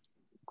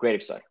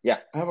creative side. Yeah,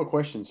 I have a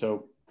question.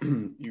 So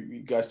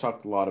you guys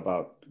talked a lot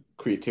about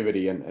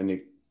creativity, and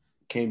it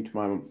came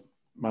to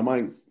my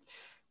mind.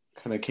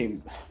 Kind of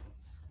came.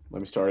 Let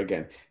me start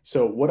again.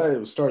 So what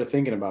I started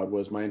thinking about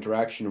was my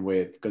interaction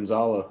with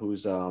Gonzalo,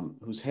 who's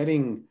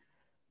heading.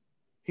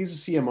 He's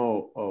a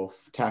CMO of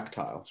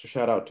Tactile, so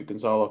shout out to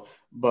Gonzalo.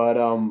 But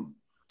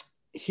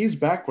his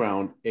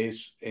background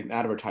is in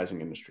advertising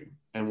industry,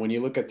 and when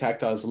you look at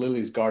Tactile's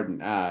Lily's Garden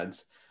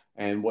ads,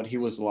 and what he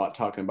was a lot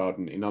talking about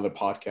in other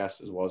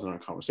podcasts as well as in our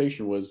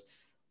conversation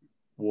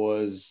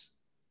was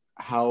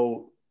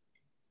how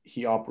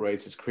he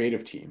operates his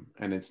creative team.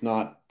 And it's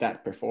not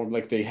that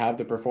like they have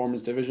the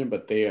performance division,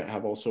 but they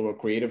have also a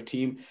creative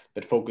team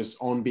that focus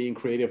on being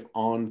creative,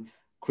 on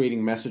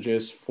creating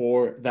messages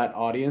for that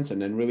audience,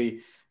 and then really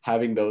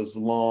having those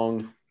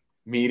long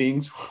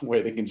meetings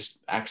where they can just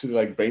actually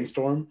like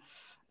brainstorm,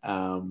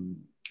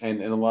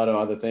 and a lot of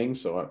other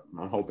things. So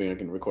I'm hoping I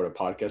can record a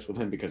podcast with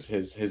him, because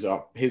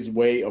his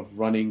way of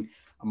running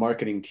a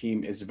marketing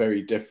team is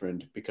very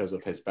different because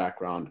of his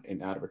background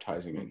in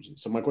advertising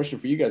engines. So my question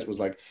for you guys was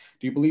like,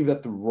 do you believe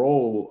that the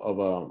role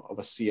of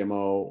a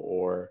CMO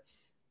or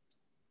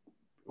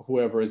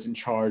whoever is in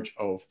charge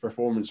of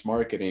performance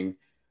marketing,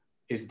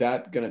 is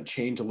that going to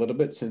change a little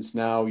bit, since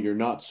now you're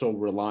not so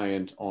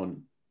reliant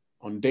on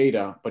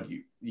data, but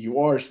you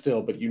are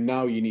still, but you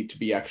need to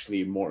be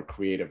actually more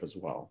creative as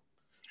well?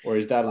 Or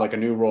is that like a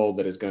new role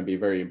that is going to be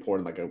very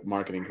important, like a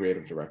marketing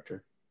creative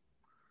director?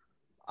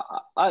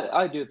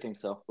 I do think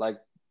so. Like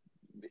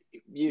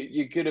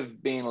you could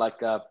have been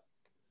like a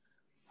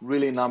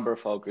really number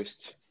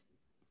focused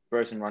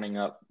person running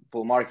a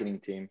full marketing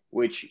team,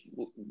 which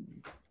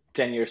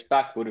 10 years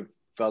back would have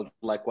felt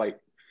like quite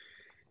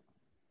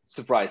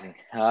surprising.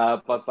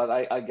 But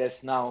I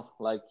guess now,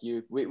 like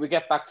we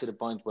get back to the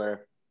point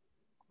where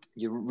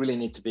you really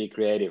need to be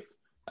creative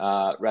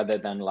rather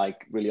than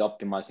like really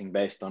optimizing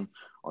based on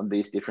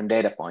these different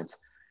data points.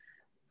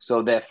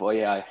 So therefore,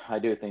 yeah, I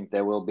do think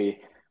there will be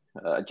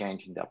a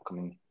change in the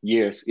upcoming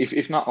years,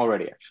 if not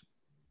already, actually.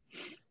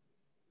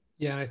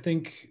 Yeah, and I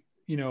think,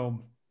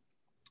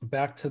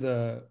 back to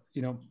the,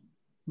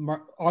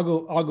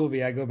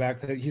 Ogilvy, I go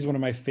back to, he's one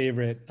of my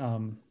favorite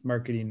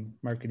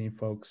marketing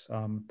folks.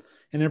 And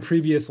in a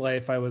previous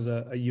life, I was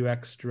a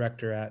UX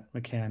director at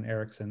McCann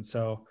Erickson.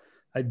 So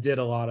I did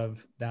a lot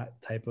of that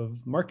type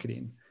of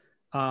marketing.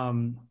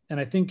 And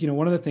I think,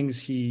 one of the things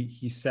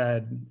he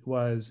said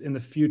was, in the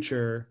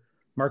future,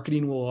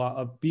 marketing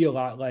will be a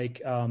lot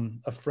like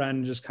a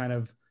friend just kind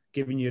of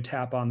giving you a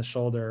tap on the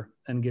shoulder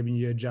and giving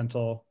you a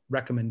gentle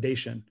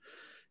recommendation.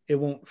 It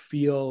won't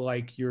feel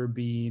like you're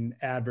being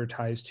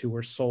advertised to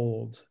or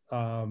sold.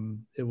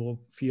 It will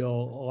feel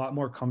a lot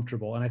more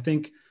comfortable. And I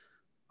think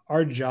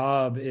our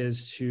job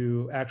is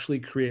to actually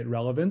create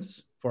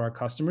relevance for our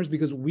customers,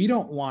 because we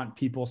don't want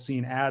people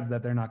seeing ads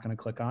that they're not going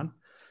to click on.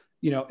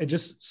 It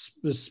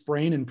just the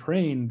spraying and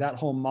praying, that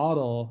whole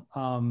model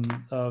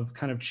of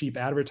kind of cheap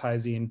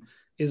advertising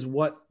is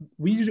what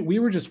we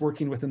were just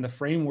working within the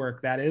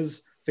framework that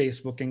is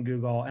Facebook and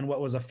Google, and what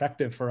was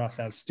effective for us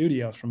as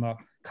studios from a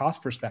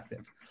cost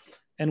perspective.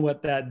 And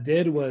what that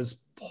did was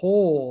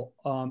pull,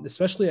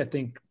 especially I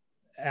think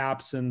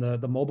apps in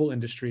the mobile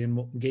industry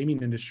and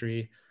gaming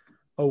industry,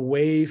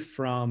 away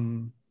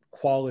from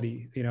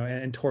quality,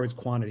 and towards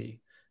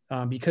quantity,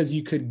 because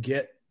you could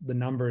get the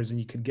numbers and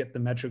you could get the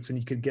metrics and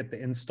you could get the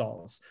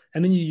installs,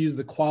 and then you use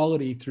the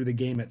quality through the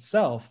game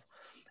itself.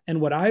 And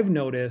what I've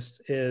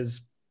noticed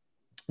is,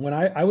 when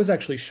I was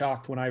actually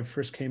shocked when I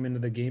first came into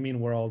the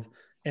gaming world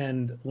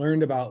and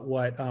learned about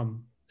what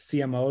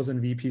CMOs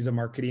and VPs of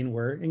marketing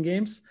were in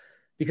games,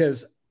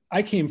 because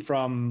I came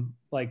from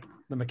like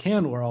the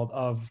McCann world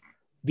of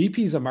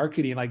VPs of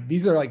marketing. Like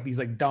these are like these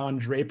like Don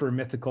Draper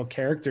mythical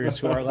characters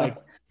who are like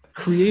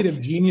creative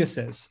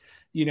geniuses.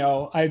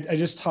 I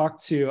just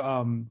talked to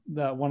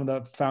one of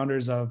the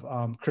founders of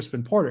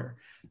Crispin Porter,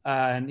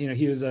 and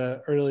he was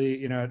a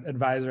early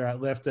advisor at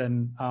Lyft,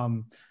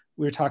 and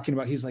we were talking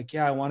about, he's like,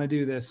 yeah, I want to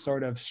do this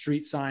sort of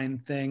street sign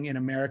thing in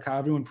America.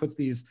 Everyone puts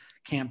these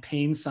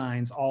campaign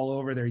signs all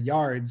over their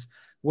yards.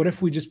 What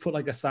if we just put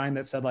like a sign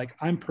that said like,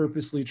 I'm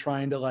purposely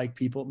trying to like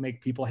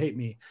make people hate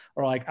me,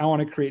 or like, I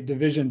want to create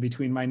division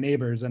between my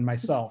neighbors and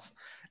myself.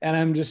 And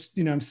I'm just,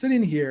 I'm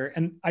sitting here,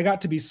 and I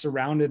got to be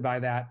surrounded by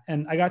that.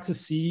 And I got to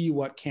see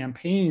what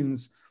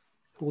campaigns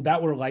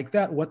that were like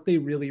that, what they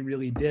really,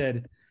 really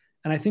did.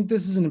 And I think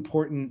this is an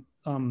important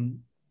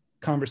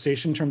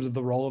conversation in terms of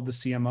the role of the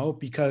CMO,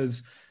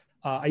 because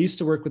I used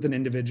to work with an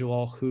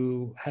individual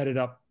who headed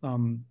up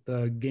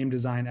the game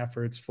design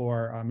efforts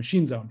for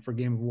Machine Zone for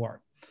Game of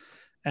War.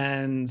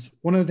 And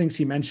one of the things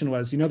he mentioned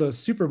was, those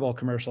Super Bowl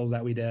commercials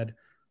that we did,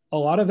 a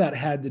lot of that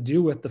had to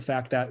do with the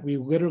fact that we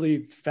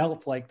literally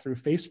felt like through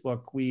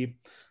Facebook, we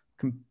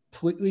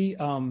completely,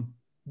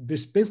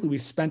 basically we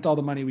spent all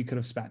the money we could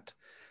have spent.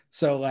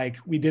 So like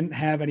we didn't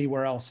have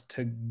anywhere else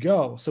to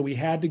go. So we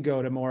had to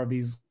go to more of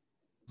these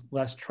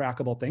less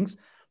trackable things.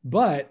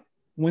 But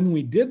when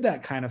we did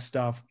that kind of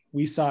stuff,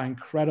 we saw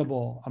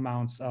incredible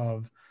amounts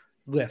of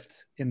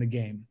lift in the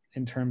game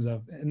in terms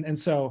of, and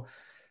so,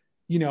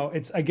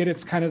 I get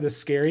it's kind of the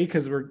scary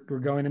because we're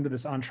going into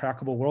this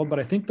untrackable world, but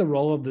I think the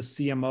role of the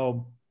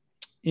CMO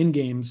in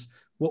games,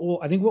 what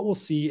we'll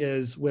see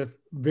is with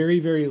very,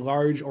 very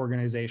large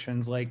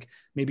organizations, like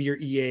maybe your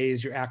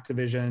EAs, your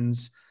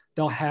Activisions,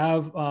 they'll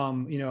have,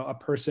 a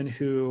person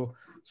who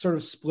sort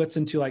of splits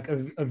into like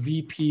a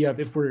VP of,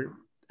 if we're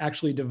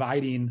actually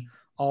dividing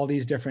all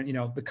these different,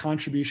 the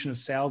contribution of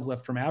sales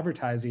lift from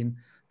advertising,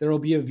 there will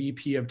be a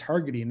VP of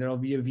targeting, there will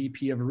be a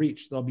VP of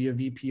reach, there'll be a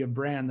VP of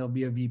brand, there'll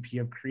be a VP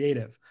of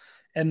creative.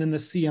 And then the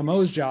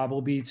CMO's job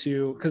will be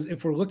to, because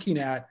if we're looking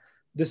at,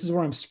 this is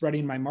where I'm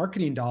spreading my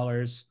marketing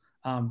dollars,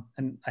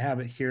 and I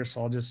have it here,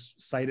 so I'll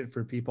just cite it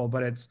for people,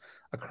 but it's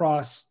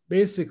across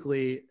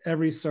basically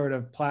every sort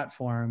of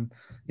platform.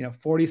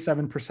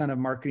 47% of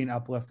marketing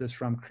uplift is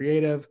from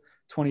creative,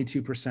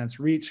 22% is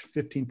reach,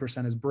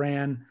 15% is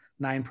brand,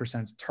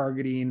 9% is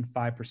targeting,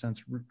 5%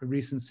 is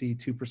recency,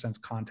 2% is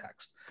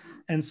context.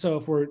 And so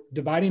if we're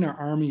dividing our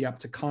army up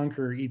to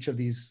conquer each of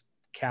these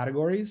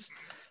categories,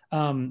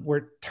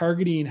 where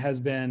targeting has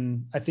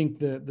been, I think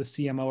the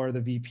CMO or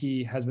the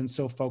VP has been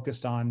so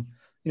focused on,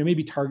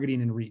 maybe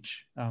targeting and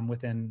reach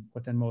within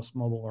most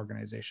mobile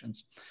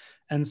organizations.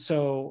 And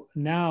so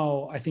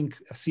now I think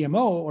a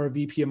CMO or a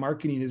VP of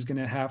marketing is going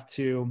to have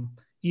to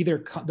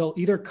they'll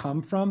either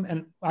come from,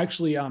 and I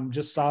actually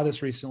just saw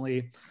this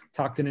recently,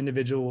 talked to an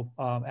individual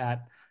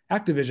at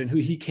Activision who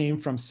he came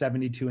from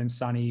 72 and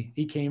Sunny.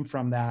 He came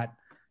from that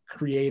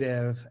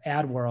creative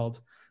ad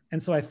world.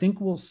 And so I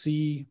think we'll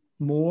see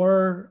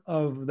more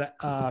of the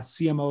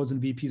CMOs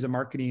and VPs of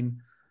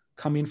marketing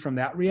coming from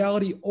that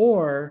reality,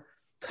 or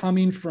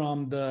coming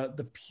from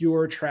the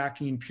pure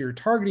tracking, pure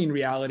targeting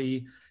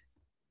reality,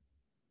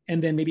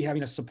 and then maybe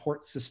having a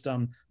support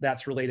system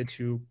that's related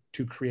to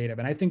creative.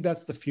 And I think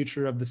that's the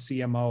future of the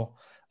CMO,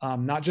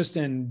 not just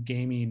in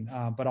gaming,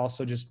 but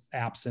also just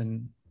apps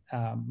and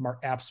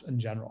apps in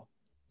general.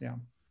 Yeah.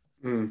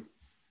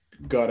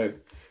 Got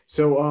it.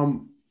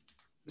 So,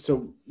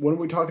 so when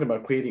we're talking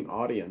about creating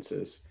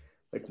audiences,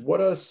 like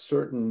what are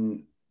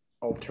certain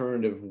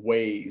alternative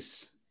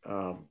ways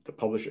the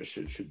publisher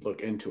should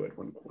look into it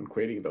when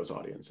creating those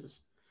audiences?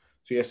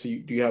 So yes, do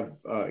you have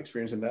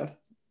experience in that?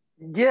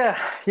 Yeah.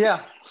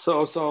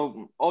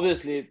 So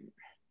obviously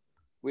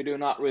we do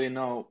not really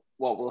know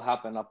what will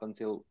happen up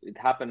until it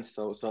happens.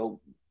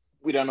 So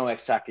we don't know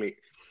exactly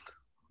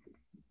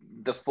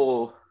the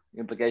full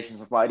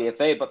implications of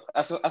IDFA, but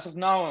as of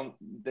now,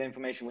 the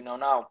information we know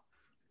now,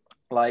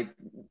 like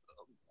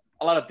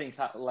a lot of things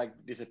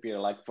disappear.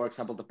 Like for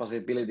example, the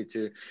possibility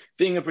to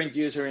fingerprint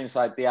user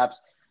inside the apps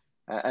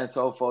and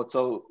so forth.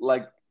 So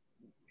like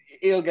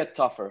it'll get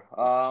tougher,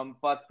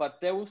 but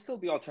there will still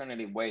be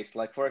alternative ways.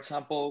 Like for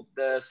example,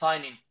 the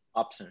signing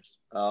options,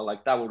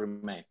 like that will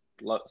remain.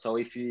 So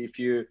if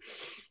you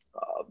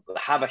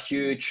have a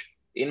huge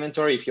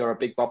inventory, if you're a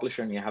big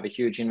publisher and you have a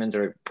huge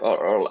inventory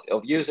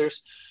of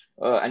users,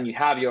 and you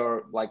have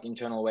your like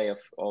internal way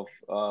of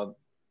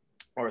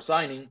or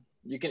signing,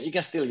 you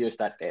can still use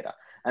that data.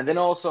 And then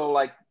also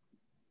like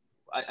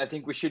I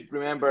think we should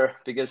remember,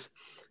 because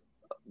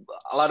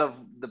a lot of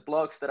the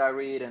blogs that I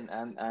read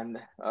and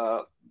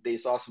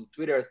these awesome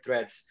Twitter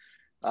threads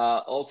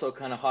also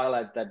kind of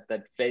highlight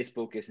that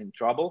Facebook is in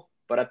trouble.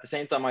 But at the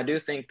same time, I do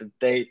think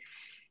that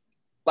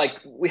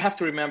we have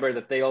to remember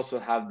that they also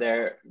have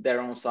their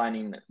own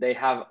signing. They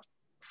have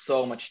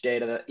so much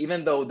data that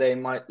even though they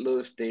might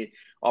lose the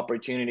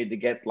opportunity to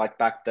get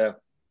back the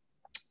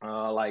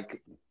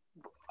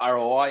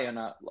ROI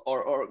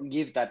or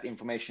give that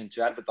information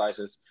to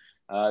advertisers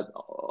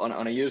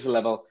on a user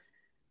level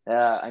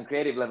and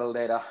creative level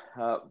data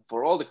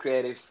for all the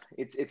creatives,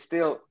 it's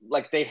still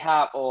like they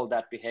have all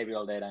that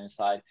behavioral data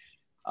inside.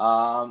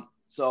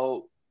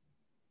 So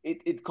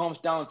it comes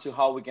down to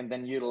how we can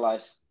then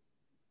utilize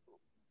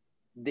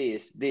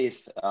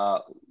these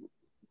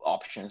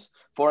options.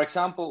 For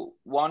example,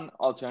 one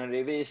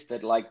alternative is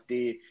that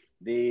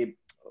the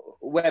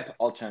web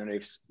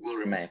alternatives will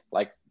remain.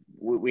 Like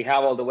we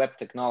have all the web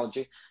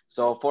technology.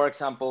 So for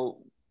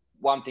example,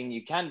 one thing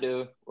you can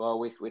do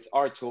with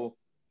our tool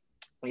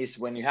is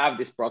when you have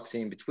this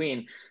proxy in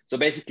between. So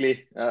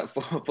basically,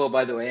 for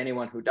by the way,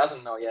 anyone who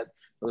doesn't know yet,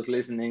 who's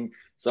listening,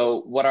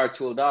 so what our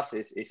tool does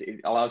is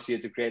it allows you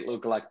to create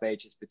lookalike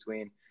pages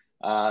between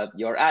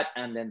your ad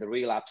and then the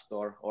real app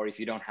store, or if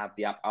you don't have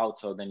the app out,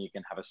 so then you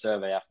can have a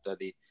survey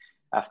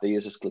after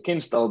users click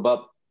install.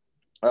 But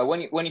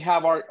when you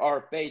have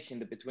our page in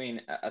the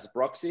between as a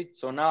proxy,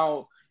 so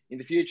now in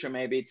the future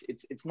maybe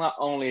it's not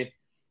only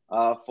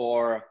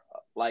for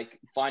like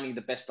finding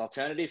the best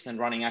alternatives and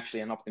running actually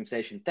an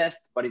optimization test,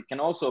 but it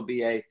can also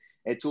be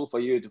a tool for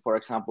you to, for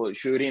example,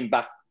 shoot in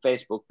back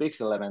Facebook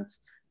pixel events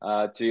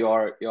to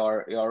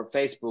your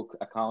Facebook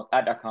account,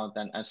 ad account,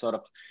 and sort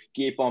of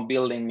keep on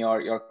building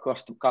your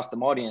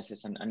custom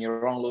audiences and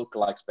your own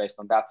lookalikes based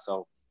on that.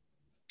 So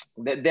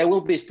there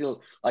will be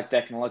still like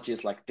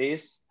technologies like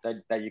this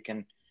that you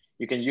can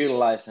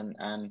utilize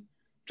and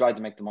try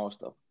to make the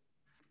most of.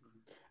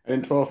 And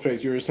in 12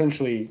 Trades,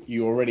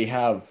 you already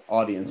have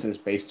audiences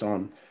based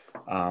on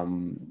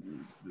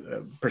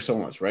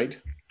personas, right?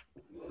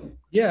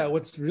 Yeah,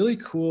 what's really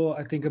cool,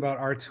 I think, about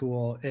our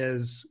tool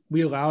is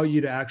we allow you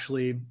to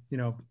actually,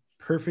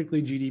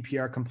 perfectly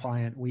GDPR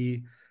compliant.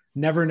 We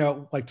never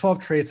know, like 12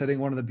 Traits, I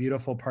think one of the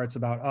beautiful parts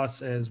about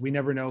us is we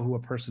never know who a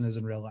person is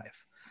in real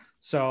life.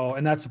 So,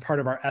 and that's a part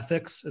of our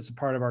ethics. It's a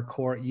part of our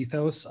core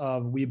ethos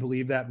of we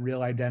believe that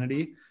real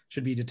identity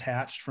should be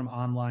detached from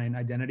online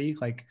identity.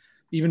 Like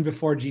even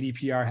before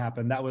GDPR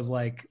happened, that was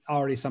like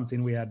already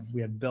something we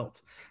had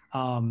built.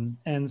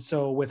 And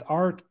so with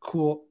our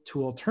cool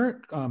tool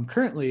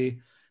currently,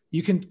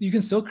 you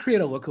can still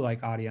create a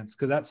lookalike audience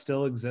because that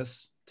still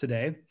exists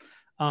today.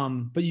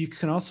 But you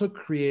can also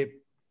create,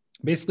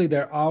 basically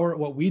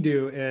what we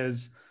do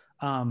is,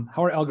 how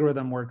our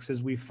algorithm works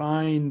is we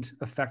find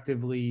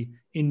effectively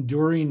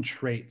enduring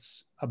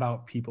traits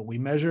about people. We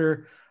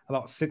measure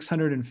about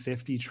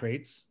 650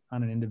 traits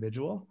on an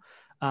individual.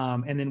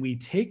 And then we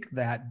take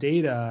that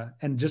data,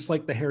 and just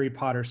like the Harry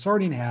Potter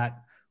sorting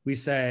hat, we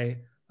say,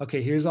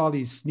 okay, here's all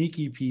these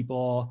sneaky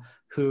people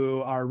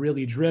who are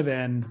really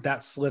driven,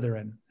 that's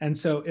Slytherin. And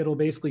so it'll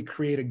basically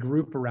create a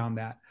group around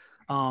that.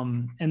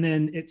 And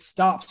then it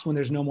stops when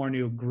there's no more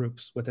new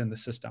groups within the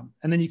system.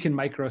 And then you can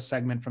micro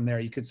segment from there.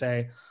 You could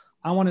say,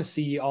 I want to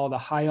see all the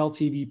high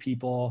LTV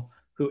people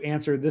who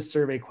answered this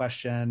survey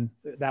question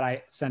that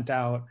I sent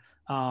out.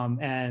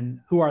 And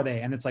who are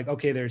they? And it's like,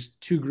 okay, there's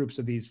 2 groups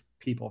of these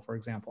people, for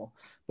example.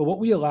 But what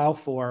we allow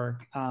for,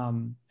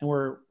 and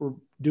we're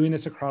doing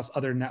this across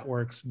other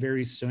networks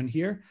very soon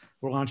here,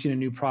 we're launching a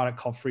new product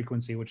called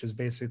Frequency, which is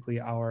basically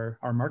our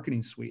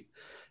marketing suite.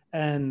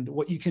 And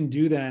what you can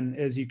do then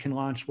is you can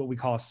launch what we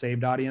call a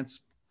saved audience.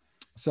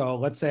 So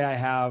let's say I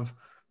have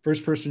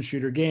first person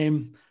shooter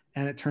game,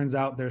 and it turns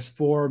out there's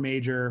 4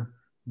 major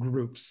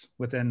groups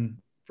within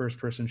first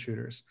person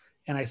shooters.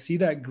 And I see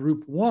that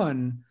group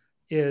 1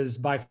 is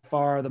by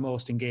far the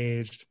most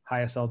engaged,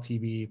 highest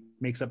LTV,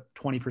 makes up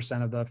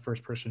 20% of the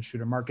first person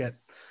shooter market.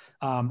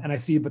 And I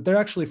see, but they're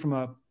actually, from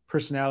a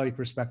personality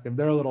perspective,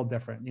 they're a little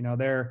different. You know,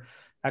 they're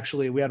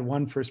actually, we had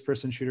one first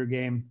person shooter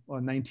game,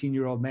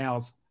 19-year-old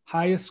males,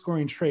 highest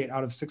scoring trait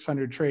out of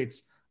 600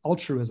 traits,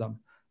 altruism.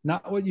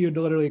 Not what you'd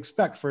literally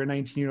expect for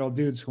 19-year-old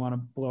dudes who want to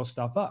blow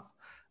stuff up.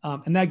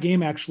 And that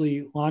game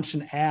actually launched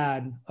an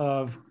ad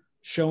of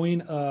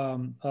showing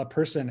a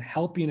person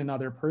helping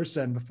another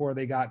person before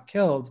they got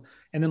killed,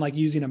 and then like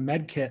using a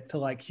med kit to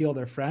like heal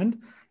their friend.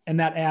 And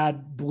that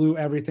ad blew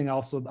everything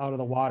else out of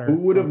the water. Who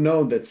would have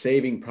known that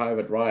Saving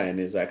Private Ryan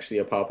is actually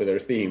a popular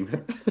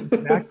theme?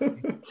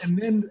 Exactly.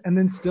 And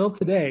then still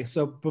today,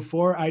 so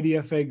before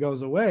IDFA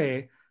goes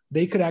away,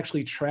 they could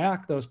actually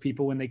track those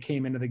people when they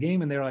came into the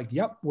game, and they're like,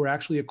 yep, we're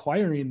actually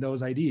acquiring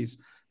those IDs,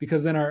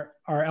 because then our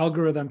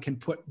algorithm can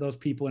put those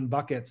people in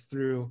buckets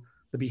through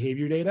the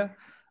behavior data.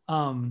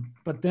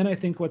 But then I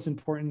think what's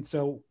important,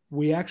 so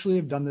we actually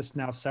have done this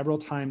now several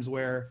times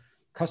where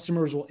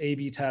customers will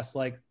A/B test,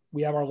 like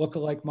we have our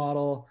lookalike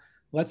model.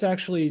 Let's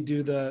actually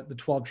do the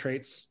 12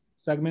 traits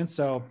segment.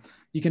 So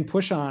you can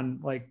push on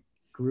like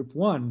group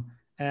 1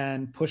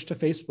 and push to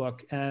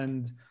Facebook.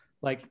 And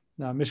like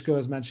Mishka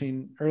was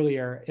mentioning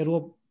earlier,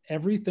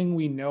 everything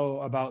we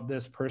know about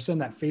this person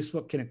that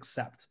Facebook can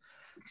accept.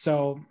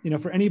 So, you know,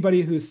 for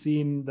anybody who's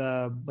seen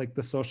the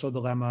Social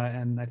Dilemma,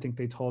 and I think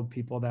they told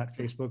people that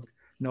Facebook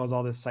knows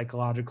all this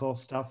psychological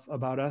stuff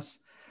about us.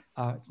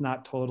 It's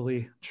not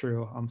totally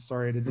true. I'm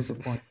sorry to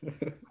disappoint.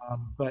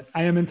 But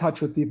I am in touch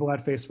with people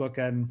at Facebook,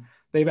 and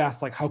they've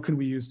asked, like, how can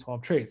we use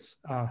 12 traits,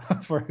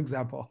 for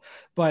example?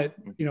 But,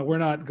 you know, we're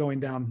not going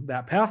down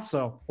that path,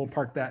 so we'll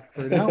park that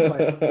for now.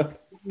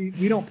 But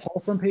we don't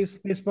pull from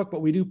Facebook,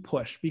 but we do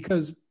push,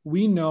 because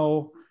we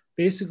know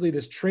basically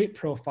this trait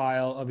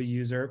profile of a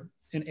user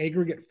in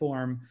aggregate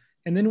form.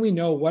 And then we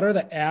know what are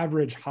the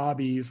average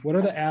hobbies, what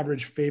are the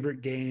average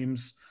favorite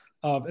games,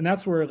 and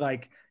that's where,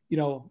 like, you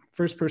know,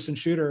 first person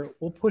shooter,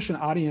 we'll push an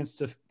audience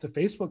to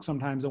Facebook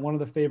sometimes. And one of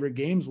the favorite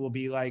games will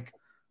be like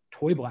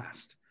Toy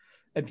Blast.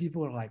 And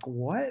people are like,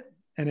 what?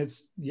 And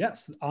it's,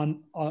 yes,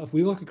 if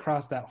we look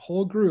across that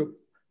whole group,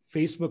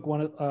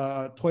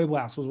 Facebook, Toy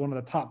Blast was one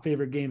of the top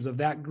favorite games of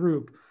that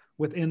group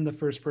within the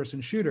first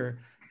person shooter.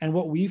 And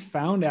what we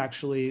found,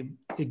 actually,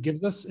 it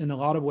gives us, in a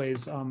lot of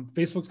ways,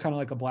 Facebook's kind of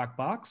like a black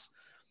box.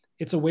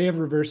 It's a way of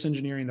reverse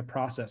engineering the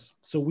process.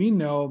 So we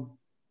know,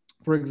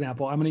 for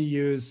example, I'm going to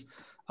use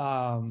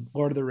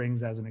Lord of the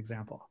Rings as an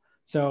example.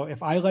 So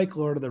if I like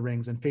Lord of the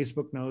Rings and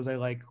Facebook knows I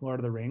like Lord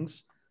of the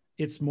Rings,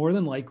 it's more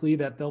than likely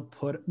that they'll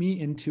put me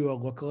into a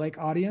lookalike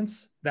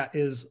audience that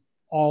is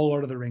all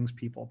Lord of the Rings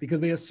people, because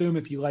they assume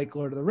if you like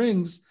Lord of the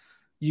Rings,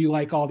 you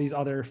like all these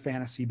other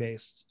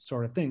fantasy-based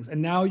sort of things.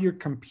 And now you're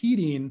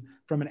competing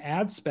from an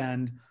ad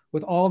spend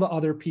with all the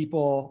other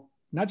people,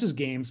 not just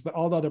games, but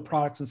all the other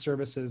products and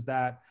services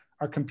that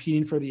are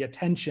competing for the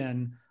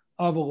attention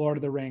of a Lord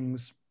of the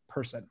Rings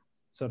person,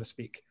 so to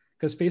speak,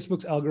 because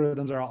Facebook's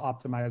algorithms are all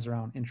optimized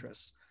around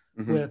interests.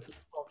 Mm-hmm. With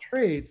 12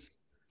 traits,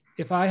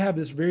 if I have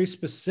this very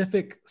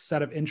specific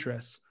set of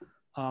interests,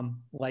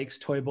 likes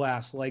Toy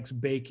Blast, likes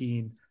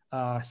baking,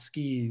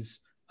 skis,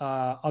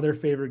 other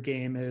favorite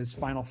game is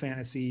Final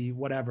Fantasy,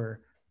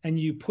 whatever, and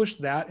you push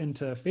that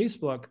into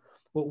Facebook,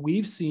 what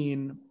we've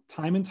seen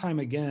time and time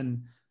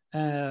again,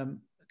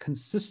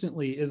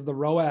 consistently, is the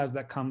ROAS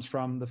that comes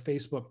from the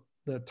Facebook,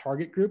 the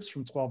target groups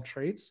from 12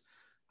 traits,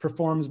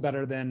 performs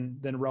better than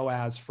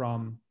ROAS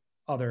from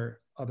other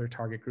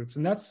target groups.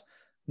 And that's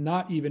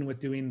not even with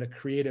doing the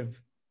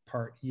creative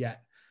part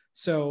yet.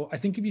 So I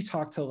think if you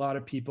talk to a lot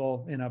of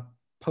people in a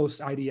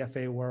post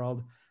IDFA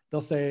world,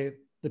 they'll say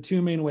the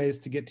 2 main ways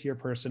to get to your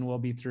person will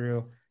be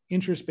through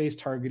interest-based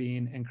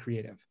targeting and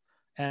creative.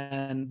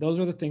 And those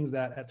are the things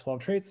that at 12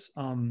 traits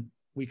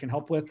we can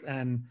help with.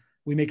 And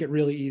we make it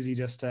really easy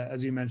just to,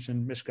 as you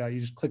mentioned, Mishka, you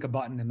just click a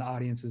button and the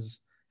audience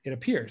it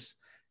appears.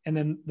 And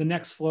then the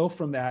next flow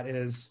from that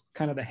is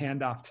kind of the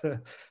handoff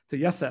to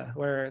Jesse,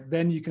 where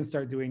then you can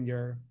start doing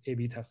your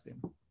A/B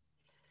testing.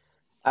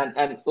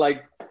 And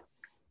like,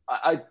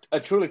 I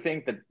truly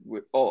think that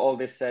with all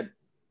this said,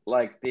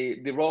 like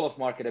the role of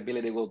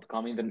marketability will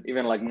become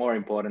even like more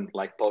important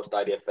like post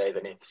IDFA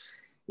than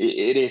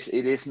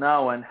it is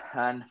now.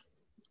 And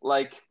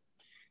like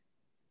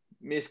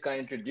Miska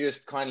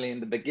introduced kindly in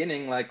the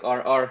beginning, like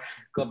our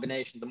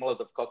combination, the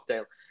Molotov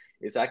cocktail,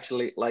 is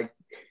actually like,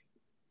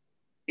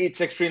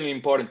 it's extremely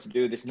important to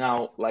do this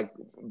now, like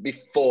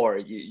before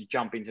you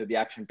jump into the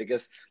action,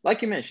 because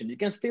like you mentioned, you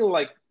can still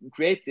like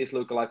create these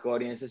lookalike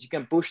audiences, you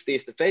can push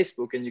these to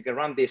Facebook, and you can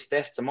run these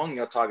tests among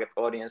your target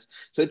audience.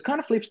 So it kind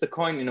of flips the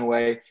coin in a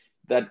way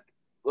that,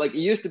 like, it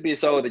used to be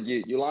so that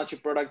you launch a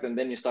product and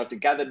then you start to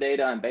gather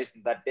data, and based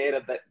on that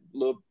data, that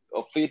loop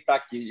of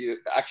feedback, you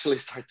actually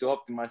start to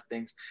optimize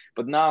things.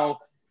 But now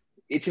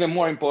it's even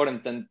more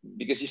important, than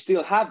because you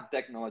still have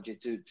technology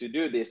to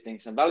do these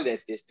things and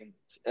validate these things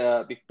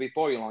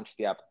before you launch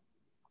the app.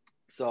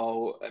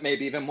 So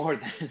maybe even more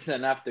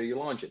than after you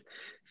launch it.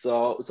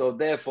 So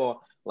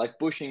therefore, like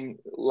pushing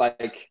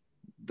like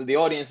the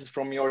audiences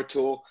from your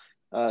tool,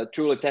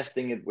 truly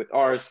testing it with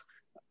ours,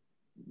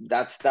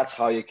 that's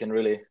how you can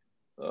really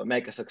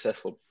make a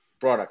successful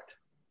product.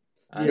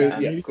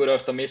 And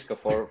kudos to Miska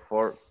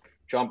for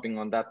jumping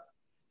on that.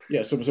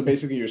 Yeah, so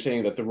basically you're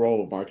saying that the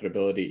role of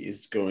marketability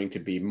is going to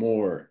be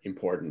more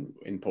important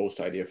in post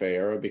IDFA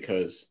era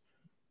because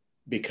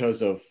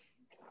of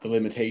the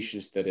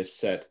limitations that is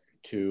set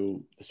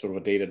to the sort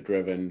of a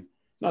data-driven,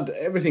 not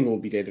everything will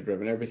be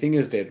data-driven, everything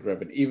is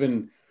data-driven,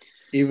 even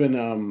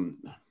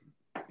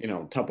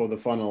top of the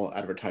funnel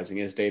advertising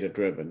is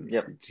data-driven,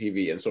 yep.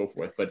 TV and so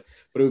forth, but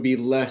it would be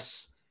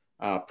less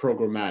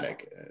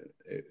programmatic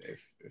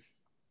if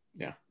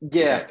is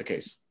that the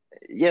case?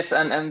 Yes,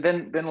 and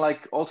then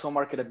like also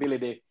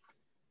marketability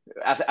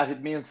as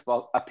it means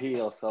about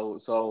appeal.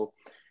 So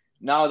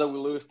now that we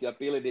lose the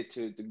ability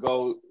to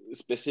go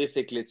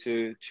specifically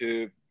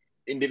to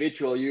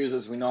individual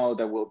users, we know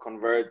that will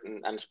convert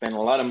and spend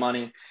a lot of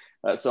money.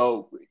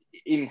 So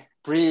in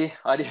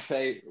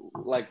pre-IDFA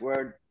like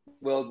world,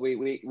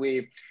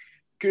 we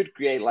could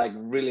create like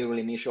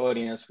really niche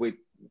audience with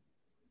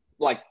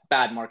like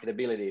bad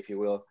marketability, if you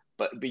will.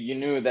 But you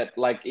knew that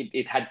like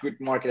it had good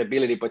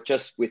marketability, but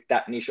just with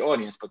that niche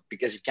audience. But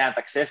because you can't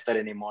access that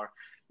anymore,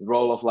 the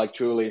role of like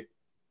truly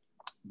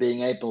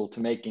being able to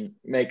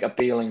make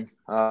appealing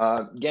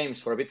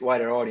games for a bit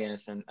wider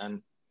audience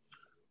and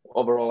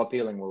overall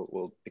appealing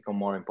will become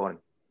more important.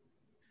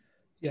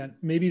 Yeah,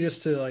 maybe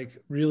just to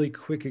like really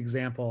quick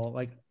example,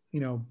 like,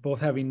 both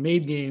having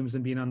made games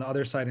and being on the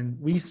other side, and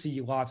we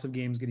see lots of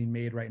games getting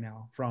made right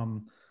now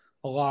from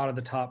a lot of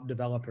the top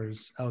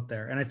developers out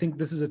there. And I think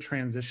this is a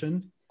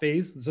transition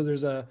phase. So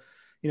there's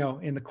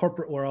in the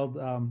corporate world,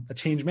 a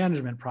change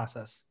management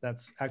process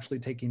that's actually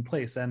taking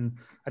place. And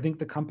I think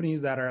the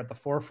companies that are at the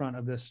forefront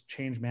of this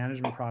change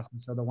management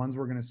process are the ones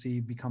we're going to see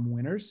become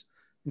winners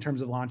in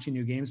terms of launching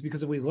new games.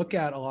 Because if we look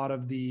at a lot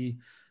of the,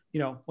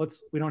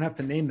 we don't have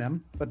to name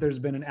them, but there's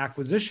been an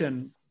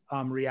acquisition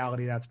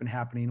reality that's been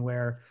happening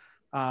where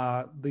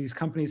these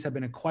companies have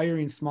been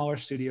acquiring smaller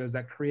studios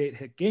that create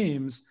hit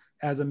games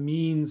as a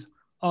means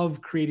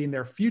of creating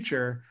their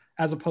future,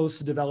 as opposed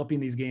to developing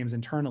these games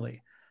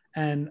internally.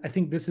 And I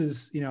think this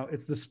is,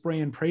 it's the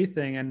spray and pray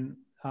thing.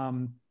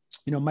 And,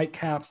 Mike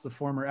Capps, the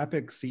former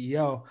Epic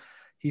CEO,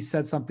 he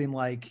said something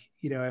like,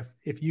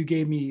 if you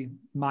gave me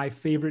my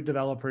favorite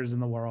developers in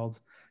the world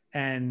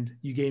and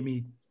you gave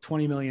me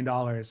 $20 million,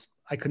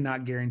 I could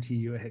not guarantee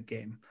you a hit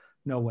game.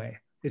 No way.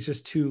 It's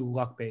just too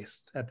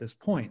luck-based at this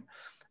point.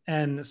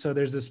 And so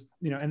there's this,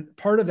 and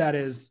part of that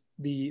is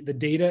the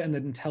data and the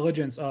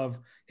intelligence of,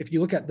 if you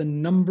look at the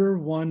number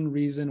one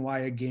reason why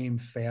a game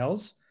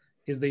fails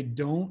is they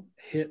don't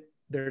hit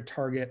their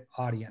target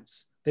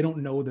audience. They don't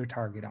know their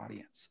target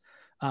audience.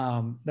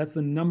 That's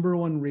the number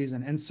one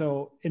reason.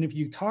 And if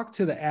you talk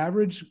to the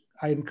average,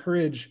 I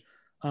encourage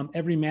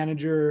every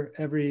manager,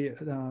 every,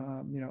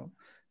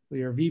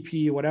 your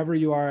VP, whatever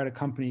you are at a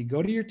company,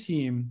 go to your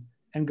team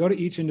and go to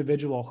each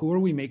individual. Who are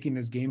we making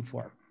this game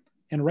for?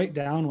 And write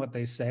down what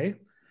they say.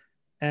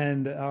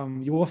 And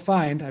you will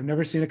find, I've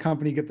never seen a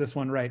company get this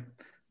one right,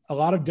 a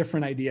lot of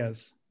different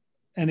ideas.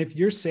 And if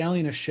you're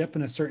sailing a ship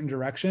in a certain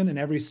direction and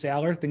every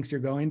sailor thinks you're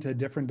going to a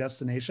different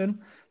destination,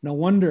 no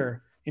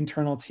wonder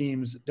internal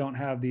teams don't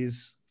have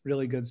these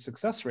really good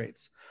success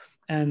rates.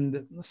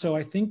 And so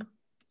I think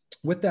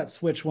with that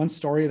switch, one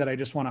story that I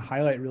just want to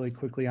highlight really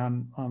quickly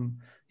on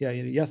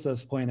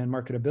Jesse's point and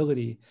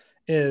marketability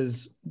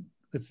is,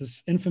 it's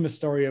this infamous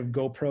story of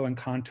GoPro and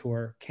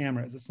Contour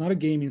cameras. It's not a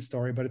gaming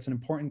story, but it's an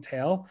important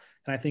tale.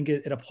 And I think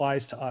it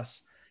applies to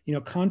us.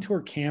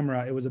 Contour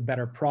camera, it was a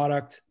better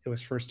product. It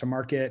was first to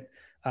market.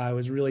 I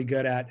was really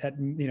good at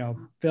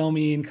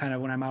filming kind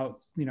of when I'm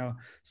out,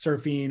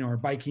 surfing or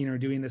biking or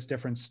doing this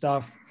different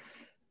stuff.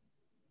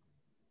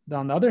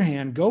 On the other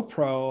hand,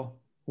 GoPro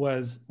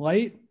was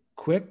light,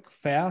 quick,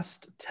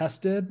 fast,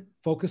 tested,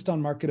 focused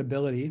on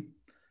marketability.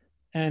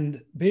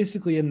 And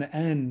basically in the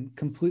end,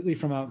 completely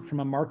from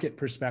a market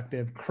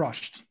perspective,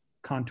 crushed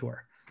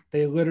Contour.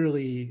 They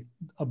literally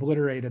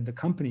obliterated the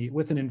company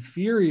with an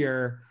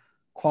inferior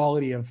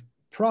quality of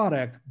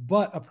product,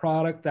 but a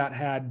product that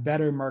had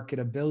better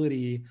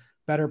marketability,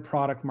 better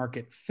product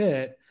market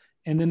fit.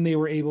 And then they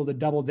were able to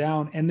double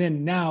down. And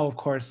then now, of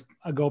course,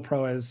 a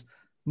GoPro is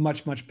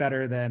much, much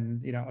better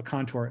than, you know, a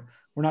Contour.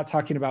 We're not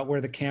talking about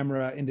where the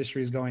camera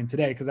industry is going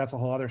today, because that's a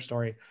whole other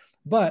story.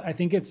 But I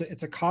think it's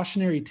a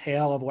cautionary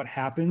tale of what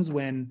happens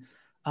when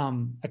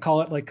I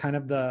call it like kind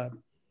of the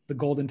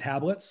golden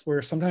tablets,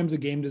 where sometimes a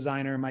game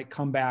designer might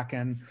come back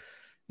and,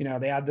 you know,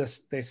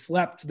 they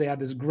slept, they had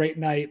this great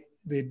night,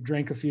 they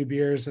drank a few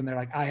beers, and they're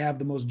like, I have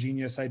the most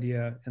genius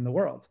idea in the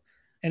world.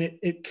 And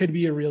it could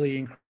be a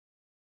really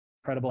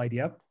incredible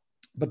idea.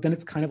 But then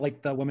it's kind of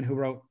like the woman who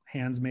wrote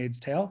Handmaid's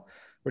Tale,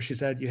 where she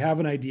said, you have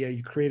an idea,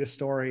 you create a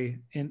story,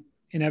 and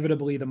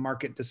inevitably the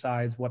market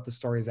decides what the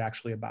story is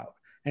actually about.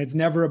 And it's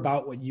never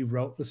about what you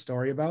wrote the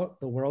story about,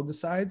 the world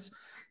decides.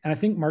 And I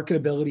think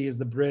marketability is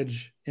the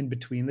bridge in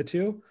between the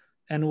two.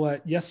 And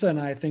what Jesse and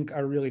I think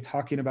are really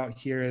talking about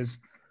here is,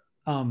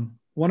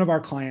 one of our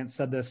clients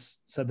said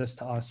this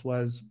to us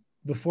was,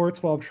 before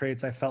 12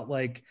 Traits, I felt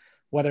like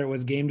whether it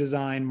was game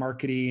design,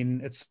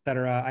 marketing, et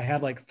cetera, I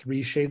had like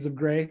 3 shades of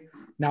gray.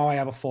 Now I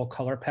have a full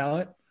color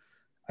palette.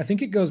 I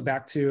think it goes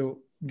back to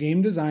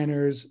game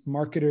designers,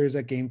 marketers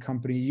at game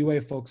company,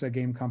 UA folks at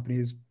game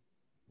companies.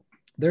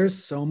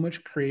 There's so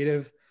much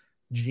creative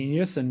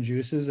genius and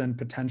juices and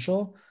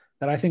potential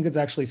that I think it's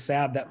actually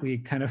sad that we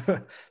kind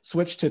of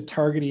switch to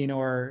targeting,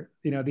 or,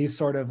 you know, these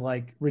sort of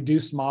like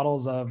reduced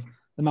models of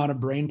the amount of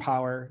brain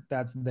power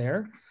that's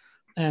there.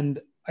 And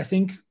I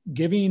think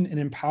giving and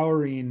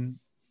empowering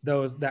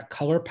that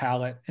color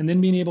palette, and then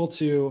being able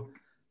to,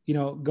 you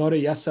know, go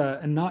to Jesse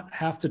and not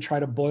have to try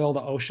to boil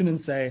the ocean and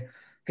say,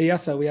 hey,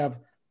 Jesse, we have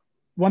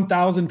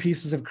 1,000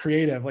 pieces of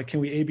creative. Like, can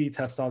we A/B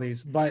test all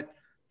these? But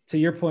to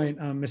your point,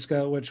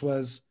 Miska, which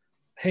was,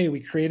 hey,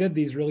 we created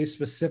these really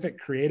specific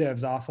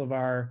creatives off of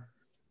our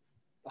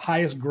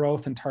highest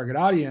growth and target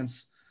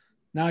audience.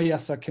 Now,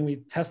 Jesse, can we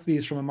test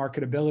these from a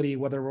marketability,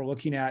 whether we're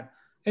looking at,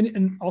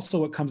 and also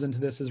what comes into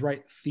this is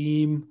right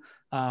theme,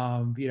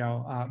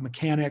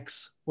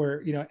 mechanics,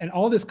 where, you know, and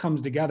all this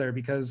comes together,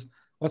 because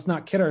let's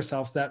not kid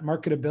ourselves that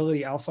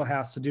marketability also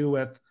has to do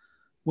with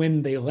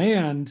when they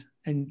land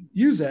and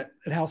use it,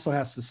 it also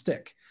has to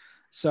stick.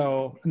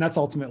 So, and that's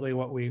ultimately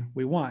what we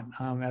want.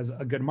 As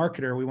a good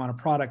marketer, we want a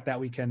product that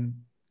we can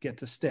get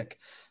to stick.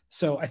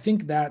 So I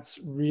think that's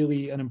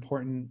really an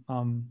important,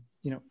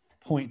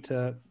 point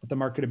to the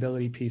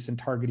marketability piece and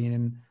targeting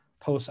and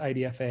post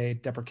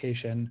IDFA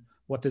deprecation,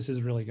 what this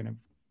is really going to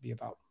be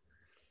about.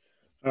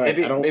 All right.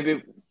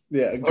 Maybe.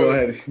 Yeah, go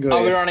ahead.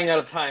 Are we running out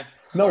of time?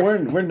 No,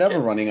 we're never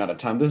running out of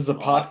time. This is a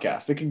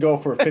podcast. It can go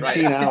for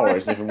 15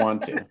 hours if you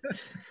want to.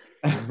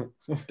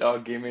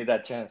 Don't give me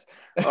that chance.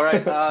 All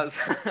right.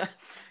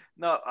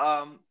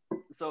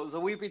 So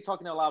we've been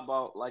talking a lot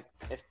about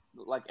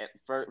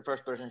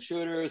first person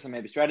shooters and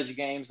maybe strategy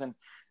games, and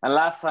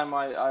last time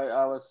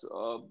I was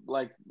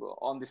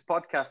on this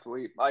podcast,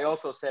 I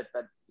also said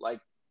that, like,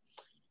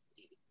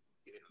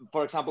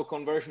 for example,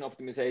 conversion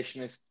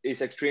optimization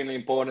is extremely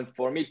important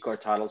for mid-core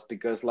titles,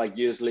 because like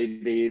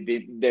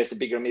usually there's a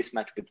bigger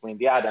mismatch between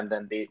the ad and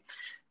then the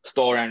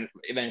store and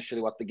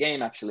eventually what the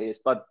game actually is.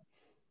 But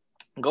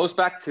it goes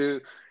back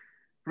to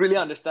really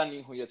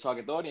understanding who your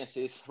target audience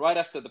is. Right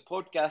after the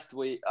podcast,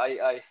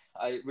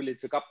 I really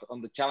took up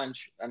on the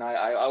challenge, and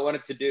I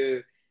wanted to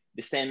do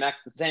the same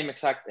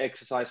exact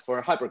exercise for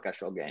a hyper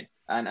casual game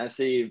and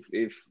see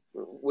if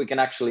we can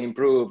actually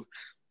improve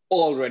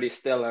already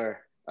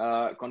stellar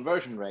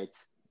conversion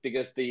rates,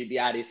 because the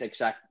ad is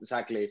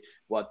exactly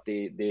what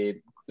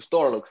the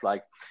store looks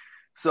like.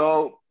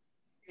 So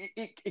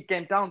it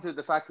came down to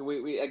the fact that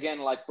we again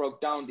like broke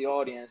down the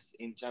audience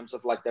in terms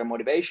of like their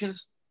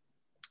motivations,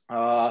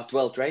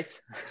 12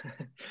 traits,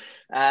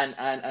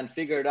 and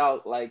figured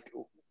out like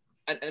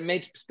and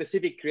made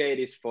specific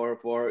creatives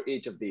for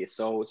each of these.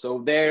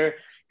 So their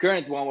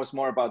current one was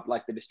more about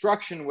like the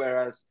destruction,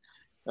 whereas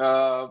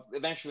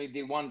eventually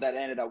the one that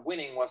ended up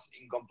winning was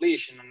in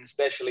completion, and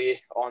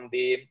especially on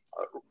the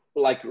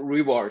like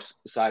rewards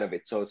side of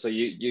it. So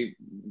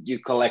you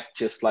collect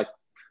just like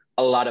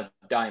a lot of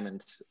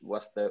diamonds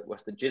was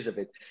the gist of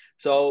it.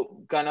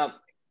 So kind of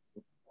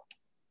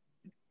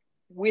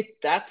with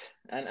that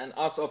and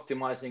us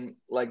optimizing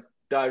like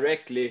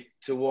directly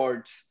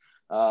towards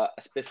a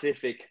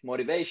specific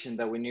motivation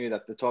that we knew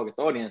that the target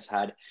audience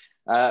had,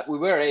 we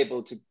were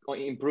able to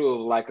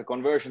improve like a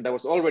conversion that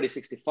was already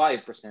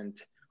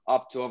 65%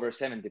 up to over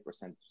 70%.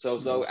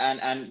 So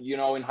and you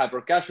know, in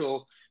hyper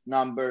casual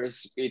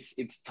numbers,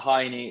 it's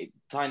tiny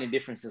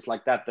differences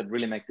like that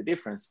really make the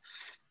difference.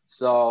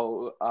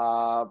 So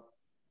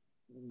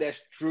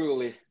there's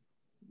truly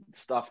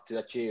stuff to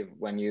achieve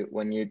when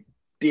you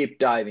deep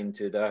dive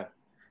into the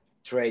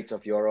traits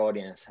of your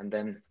audience, and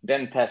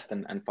then test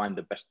and find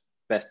the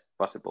best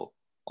possible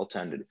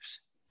alternatives.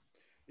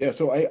 Yeah,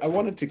 so I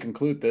wanted to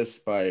conclude this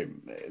by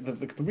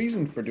the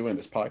reason for doing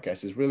this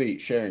podcast is really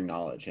sharing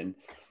knowledge. And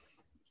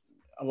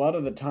a lot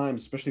of the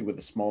times, especially with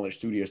the smaller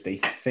studios, they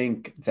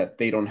think that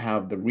they don't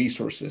have the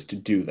resources to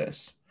do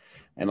this.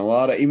 And a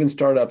lot of even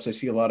startups, I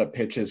see a lot of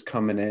pitches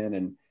coming in,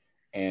 and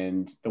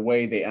And the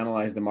way they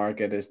analyze the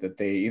market is that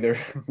they either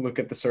look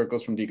at the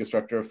circles from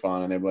Deconstructor of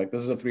Fun and they're like,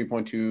 this is a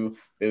 $3.2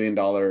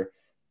 billion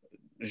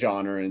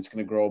genre and it's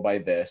going to grow by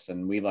this.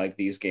 And we like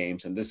these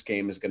games. And this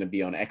game is going to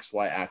be on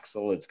XY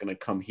axle. It's going to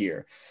come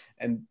here.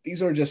 And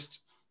these are just,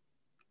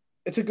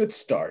 it's a good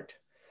start,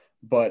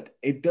 but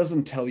it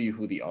doesn't tell you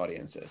who the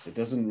audience is. It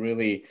doesn't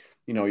really,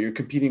 you're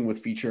competing with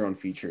feature on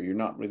feature. You're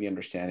not really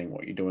understanding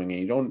what you're doing. And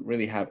you don't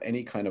really have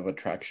any kind of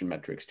attraction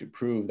metrics to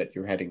prove that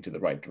you're heading to the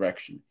right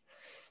direction.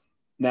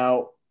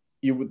 Now,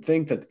 you would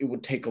think that it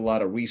would take a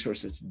lot of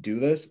resources to do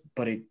this,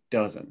 but it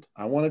doesn't.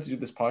 I wanted to do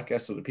this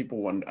podcast so that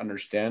people want to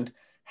understand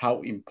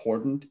how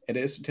important it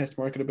is to test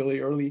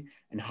marketability early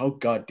and how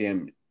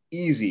goddamn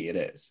easy it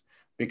is.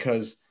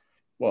 Because,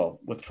 well,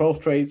 with 12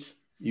 traits,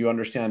 you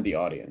understand the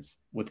audience.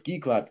 With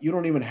Geek Lab, you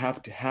don't even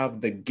have to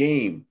have the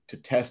game to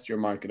test your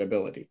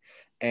marketability.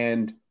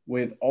 And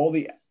with all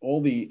the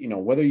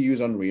whether you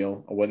use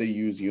Unreal or whether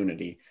you use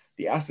Unity,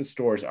 the asset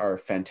stores are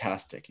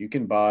fantastic. You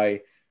can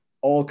buy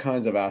all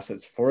kinds of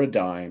assets for a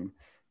dime.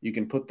 You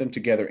can put them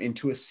together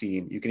into a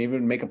scene. You can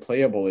even make a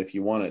playable if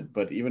you want it.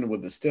 But even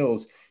with the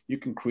stills, you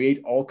can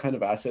create all kinds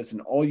of assets.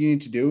 And all you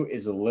need to do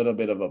is a little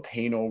bit of a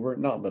paint over,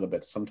 not a little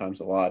bit,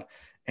 sometimes a lot,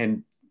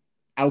 and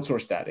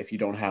outsource that if you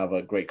don't have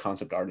a great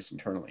concept artist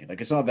internally. Like,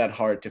 it's not that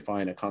hard to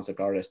find a concept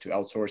artist to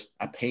outsource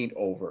a paint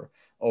over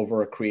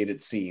a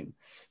created scene.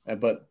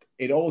 But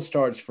it all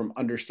starts from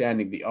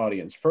understanding the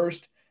audience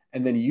first,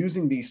 and then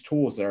using these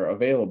tools that are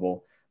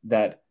available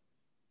that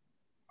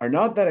are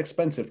not that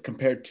expensive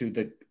compared to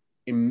the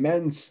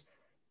immense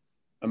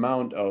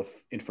amount of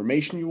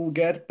information you will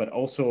get, but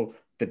also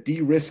the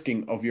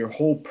de-risking of your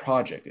whole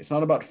project. It's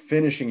not about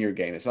finishing your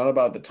game. It's not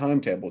about the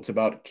timetable. It's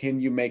about, can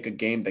you make a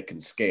game that can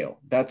scale?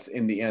 That's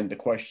in the end the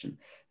question.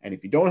 And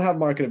if you don't have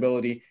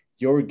marketability,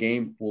 your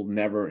game will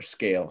never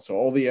scale. So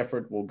all the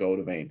effort will go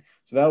to vain.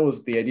 So that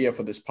was the idea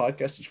for this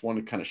podcast. I just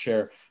wanted to kind of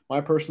share my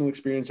personal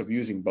experience of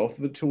using both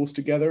of the tools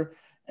together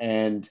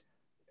and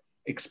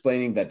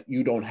explaining that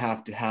you don't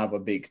have to have a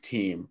big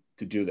team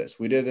to do this.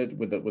 We did it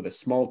with a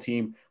small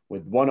team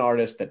with one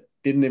artist that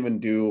didn't even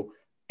do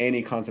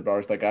any concept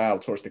artists. Like, I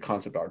outsourced the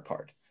concept art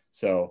part.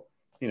 So,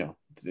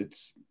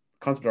 it's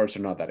concept artists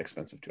are not that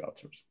expensive to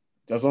outsource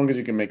as long as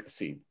you can make the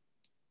scene.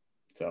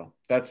 So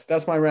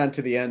that's my rant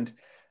to the end.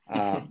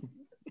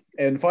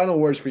 And final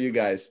words for you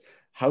guys.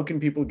 How can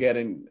people get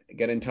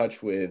in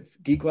touch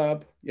with Geek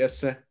Lab?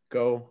 Yes,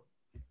 go.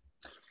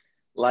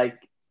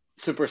 Like,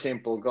 super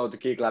simple. Go to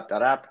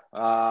geeklab.app.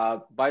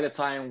 By the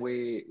time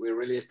we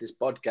release this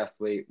podcast,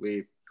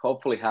 we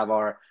hopefully have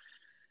our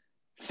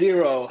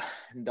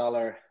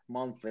 $0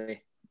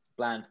 monthly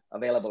plan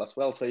available as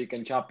well. So you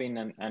can jump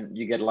in and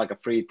you get like a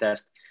free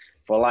test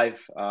for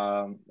life,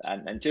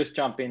 and just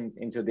jump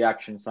into the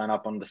action, sign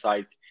up on the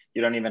site.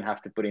 You don't even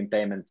have to put in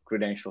payment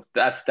credentials.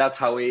 That's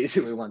how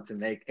easy we want to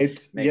make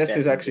it. Yes,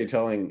 is actually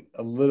telling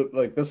a little,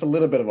 like, that's a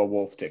little bit of a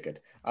wolf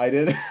ticket. I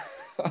did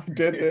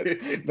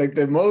it. Like,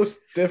 the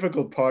most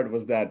difficult part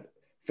was that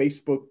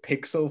Facebook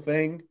pixel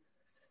thing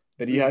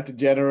that you had to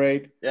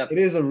generate. Yep. It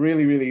is a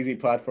really, really easy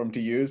platform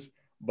to use,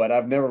 but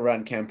I've never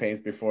run campaigns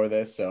before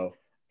this, so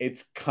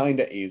it's kind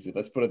of easy.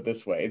 Let's put it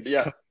this way.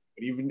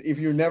 Even if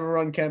you've never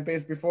run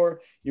campaigns before,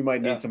 you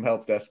might need some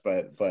help desk,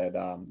 but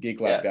Geek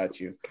Lab got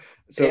you.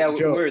 So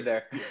Joe, we're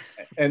there.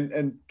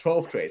 And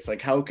 12 traits,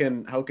 like, how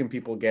can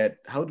people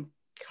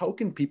how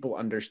can people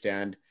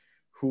understand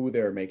who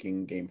they're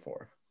making game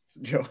for?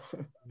 Joe.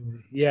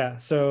 Yeah.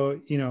 So,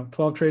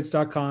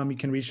 12traits.com, you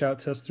can reach out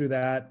to us through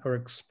that, or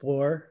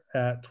explore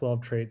at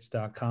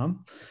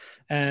 12traits.com.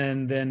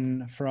 And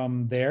then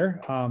from there,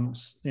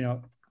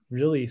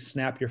 really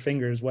snap your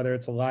fingers, whether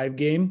it's a live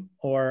game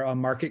or a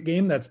market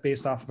game that's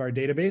based off of our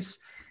database.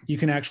 You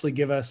can actually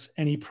give us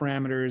any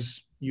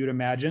parameters you'd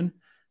imagine.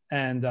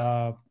 And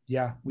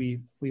we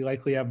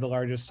likely have the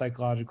largest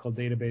psychological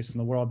database in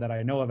the world that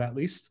I know of, at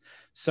least.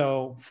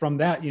 So from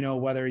that,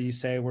 whether you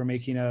say we're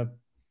making a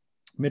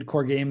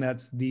mid-core game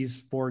that's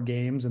these 4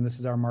 games and this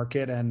is our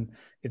market and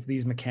it's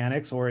these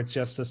mechanics, or it's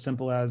just as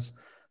simple as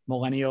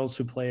millennials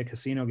who play a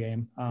casino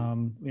game,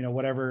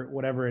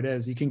 whatever it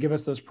is, you can give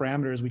us those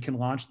parameters. We can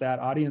launch that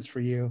audience for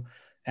you,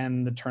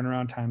 and the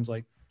turnaround time's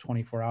like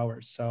 24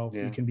 hours. So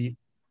you can be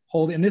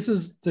holding, and this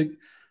is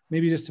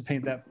just to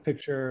paint that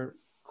picture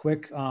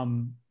quick.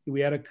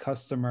 We had a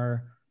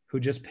customer who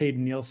just paid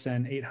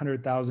Nielsen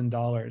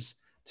 $800,000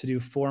 to do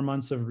 4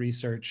 months of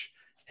research.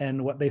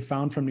 And what they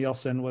found from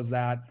Nielsen was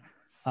that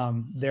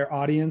their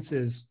audience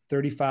is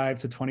 35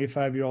 to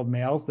 25-year-old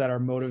males that are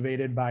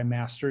motivated by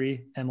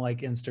mastery and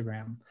like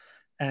Instagram,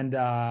 and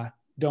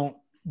don't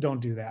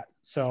do that.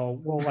 So,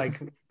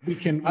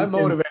 I'm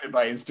motivated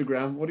by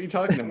Instagram. What are you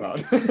talking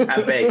about?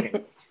 I'm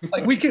baking.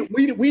 Like,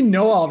 we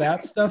know all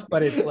that stuff,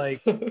 but it's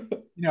like,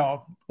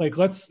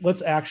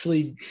 let's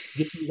actually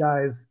get you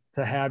guys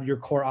to have your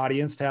core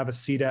audience to have a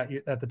seat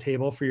at the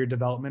table for your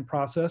development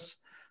process.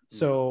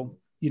 So,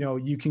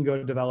 you can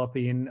go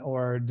developing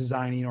or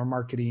designing or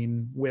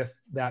marketing with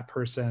that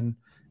person,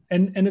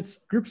 and it's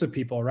groups of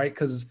people, right?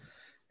 Because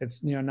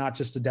it's, not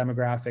just a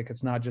demographic.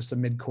 It's not just a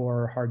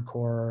mid-core,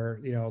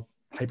 hardcore,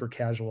 hyper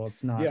casual.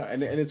 It's not. Yeah,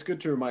 and it's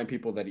good to remind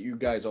people that you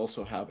guys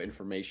also have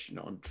information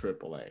on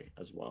AAA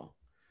as well.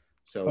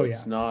 So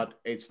it's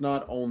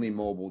not only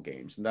mobile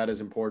games, and that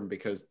is important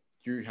because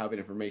you have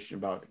information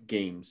about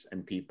games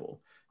and people.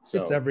 So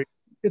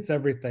it's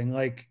everything.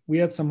 Like we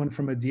had someone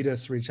from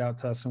Adidas reach out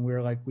to us and we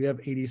were like, we have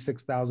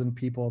 86,000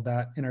 people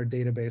that in our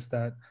database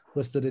that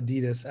listed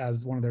Adidas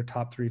as one of their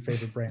top 3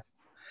 favorite brands.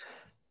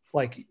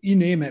 Like you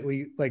name it,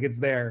 it's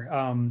there.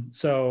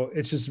 So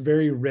it's just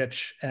very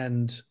rich,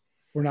 and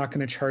we're not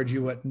going to charge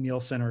you what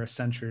Nielsen or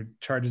Accenture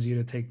charges you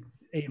to take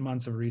 8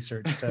 months of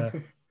research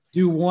to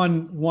do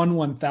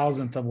one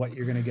thousandth of what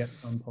you're going to get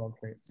from 12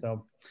 Traits.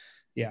 So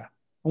yeah,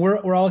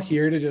 we're all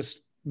here to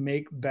just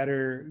make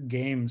better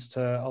games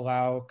to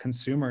allow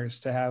consumers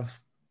to have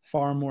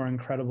far more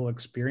incredible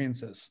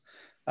experiences.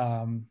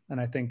 And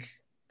I think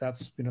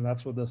that's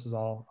what this is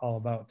all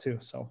about too.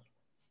 So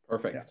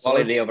perfect. Yeah. So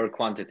Quality over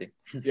quantity.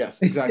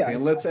 Yes, exactly. Yeah.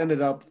 And let's end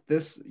it up.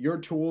 Your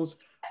tools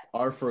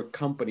are for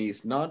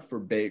companies, not for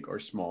big or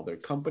small. They're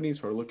companies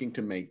who are looking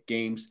to make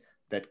games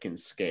that can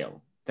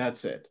scale.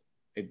 That's it.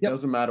 It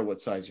doesn't matter what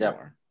size you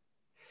are.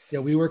 Yeah,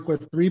 we work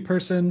with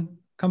 3-person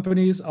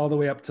companies all the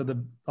way up to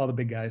all the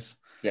big guys.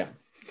 Yeah.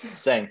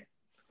 Same.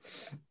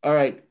 All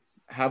right.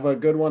 Have a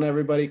good one,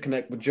 everybody.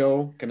 Connect with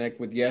Joe, connect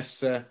with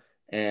Jesse,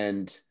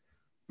 and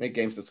make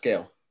games that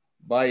scale.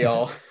 Bye,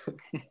 y'all.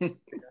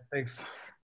 Thanks.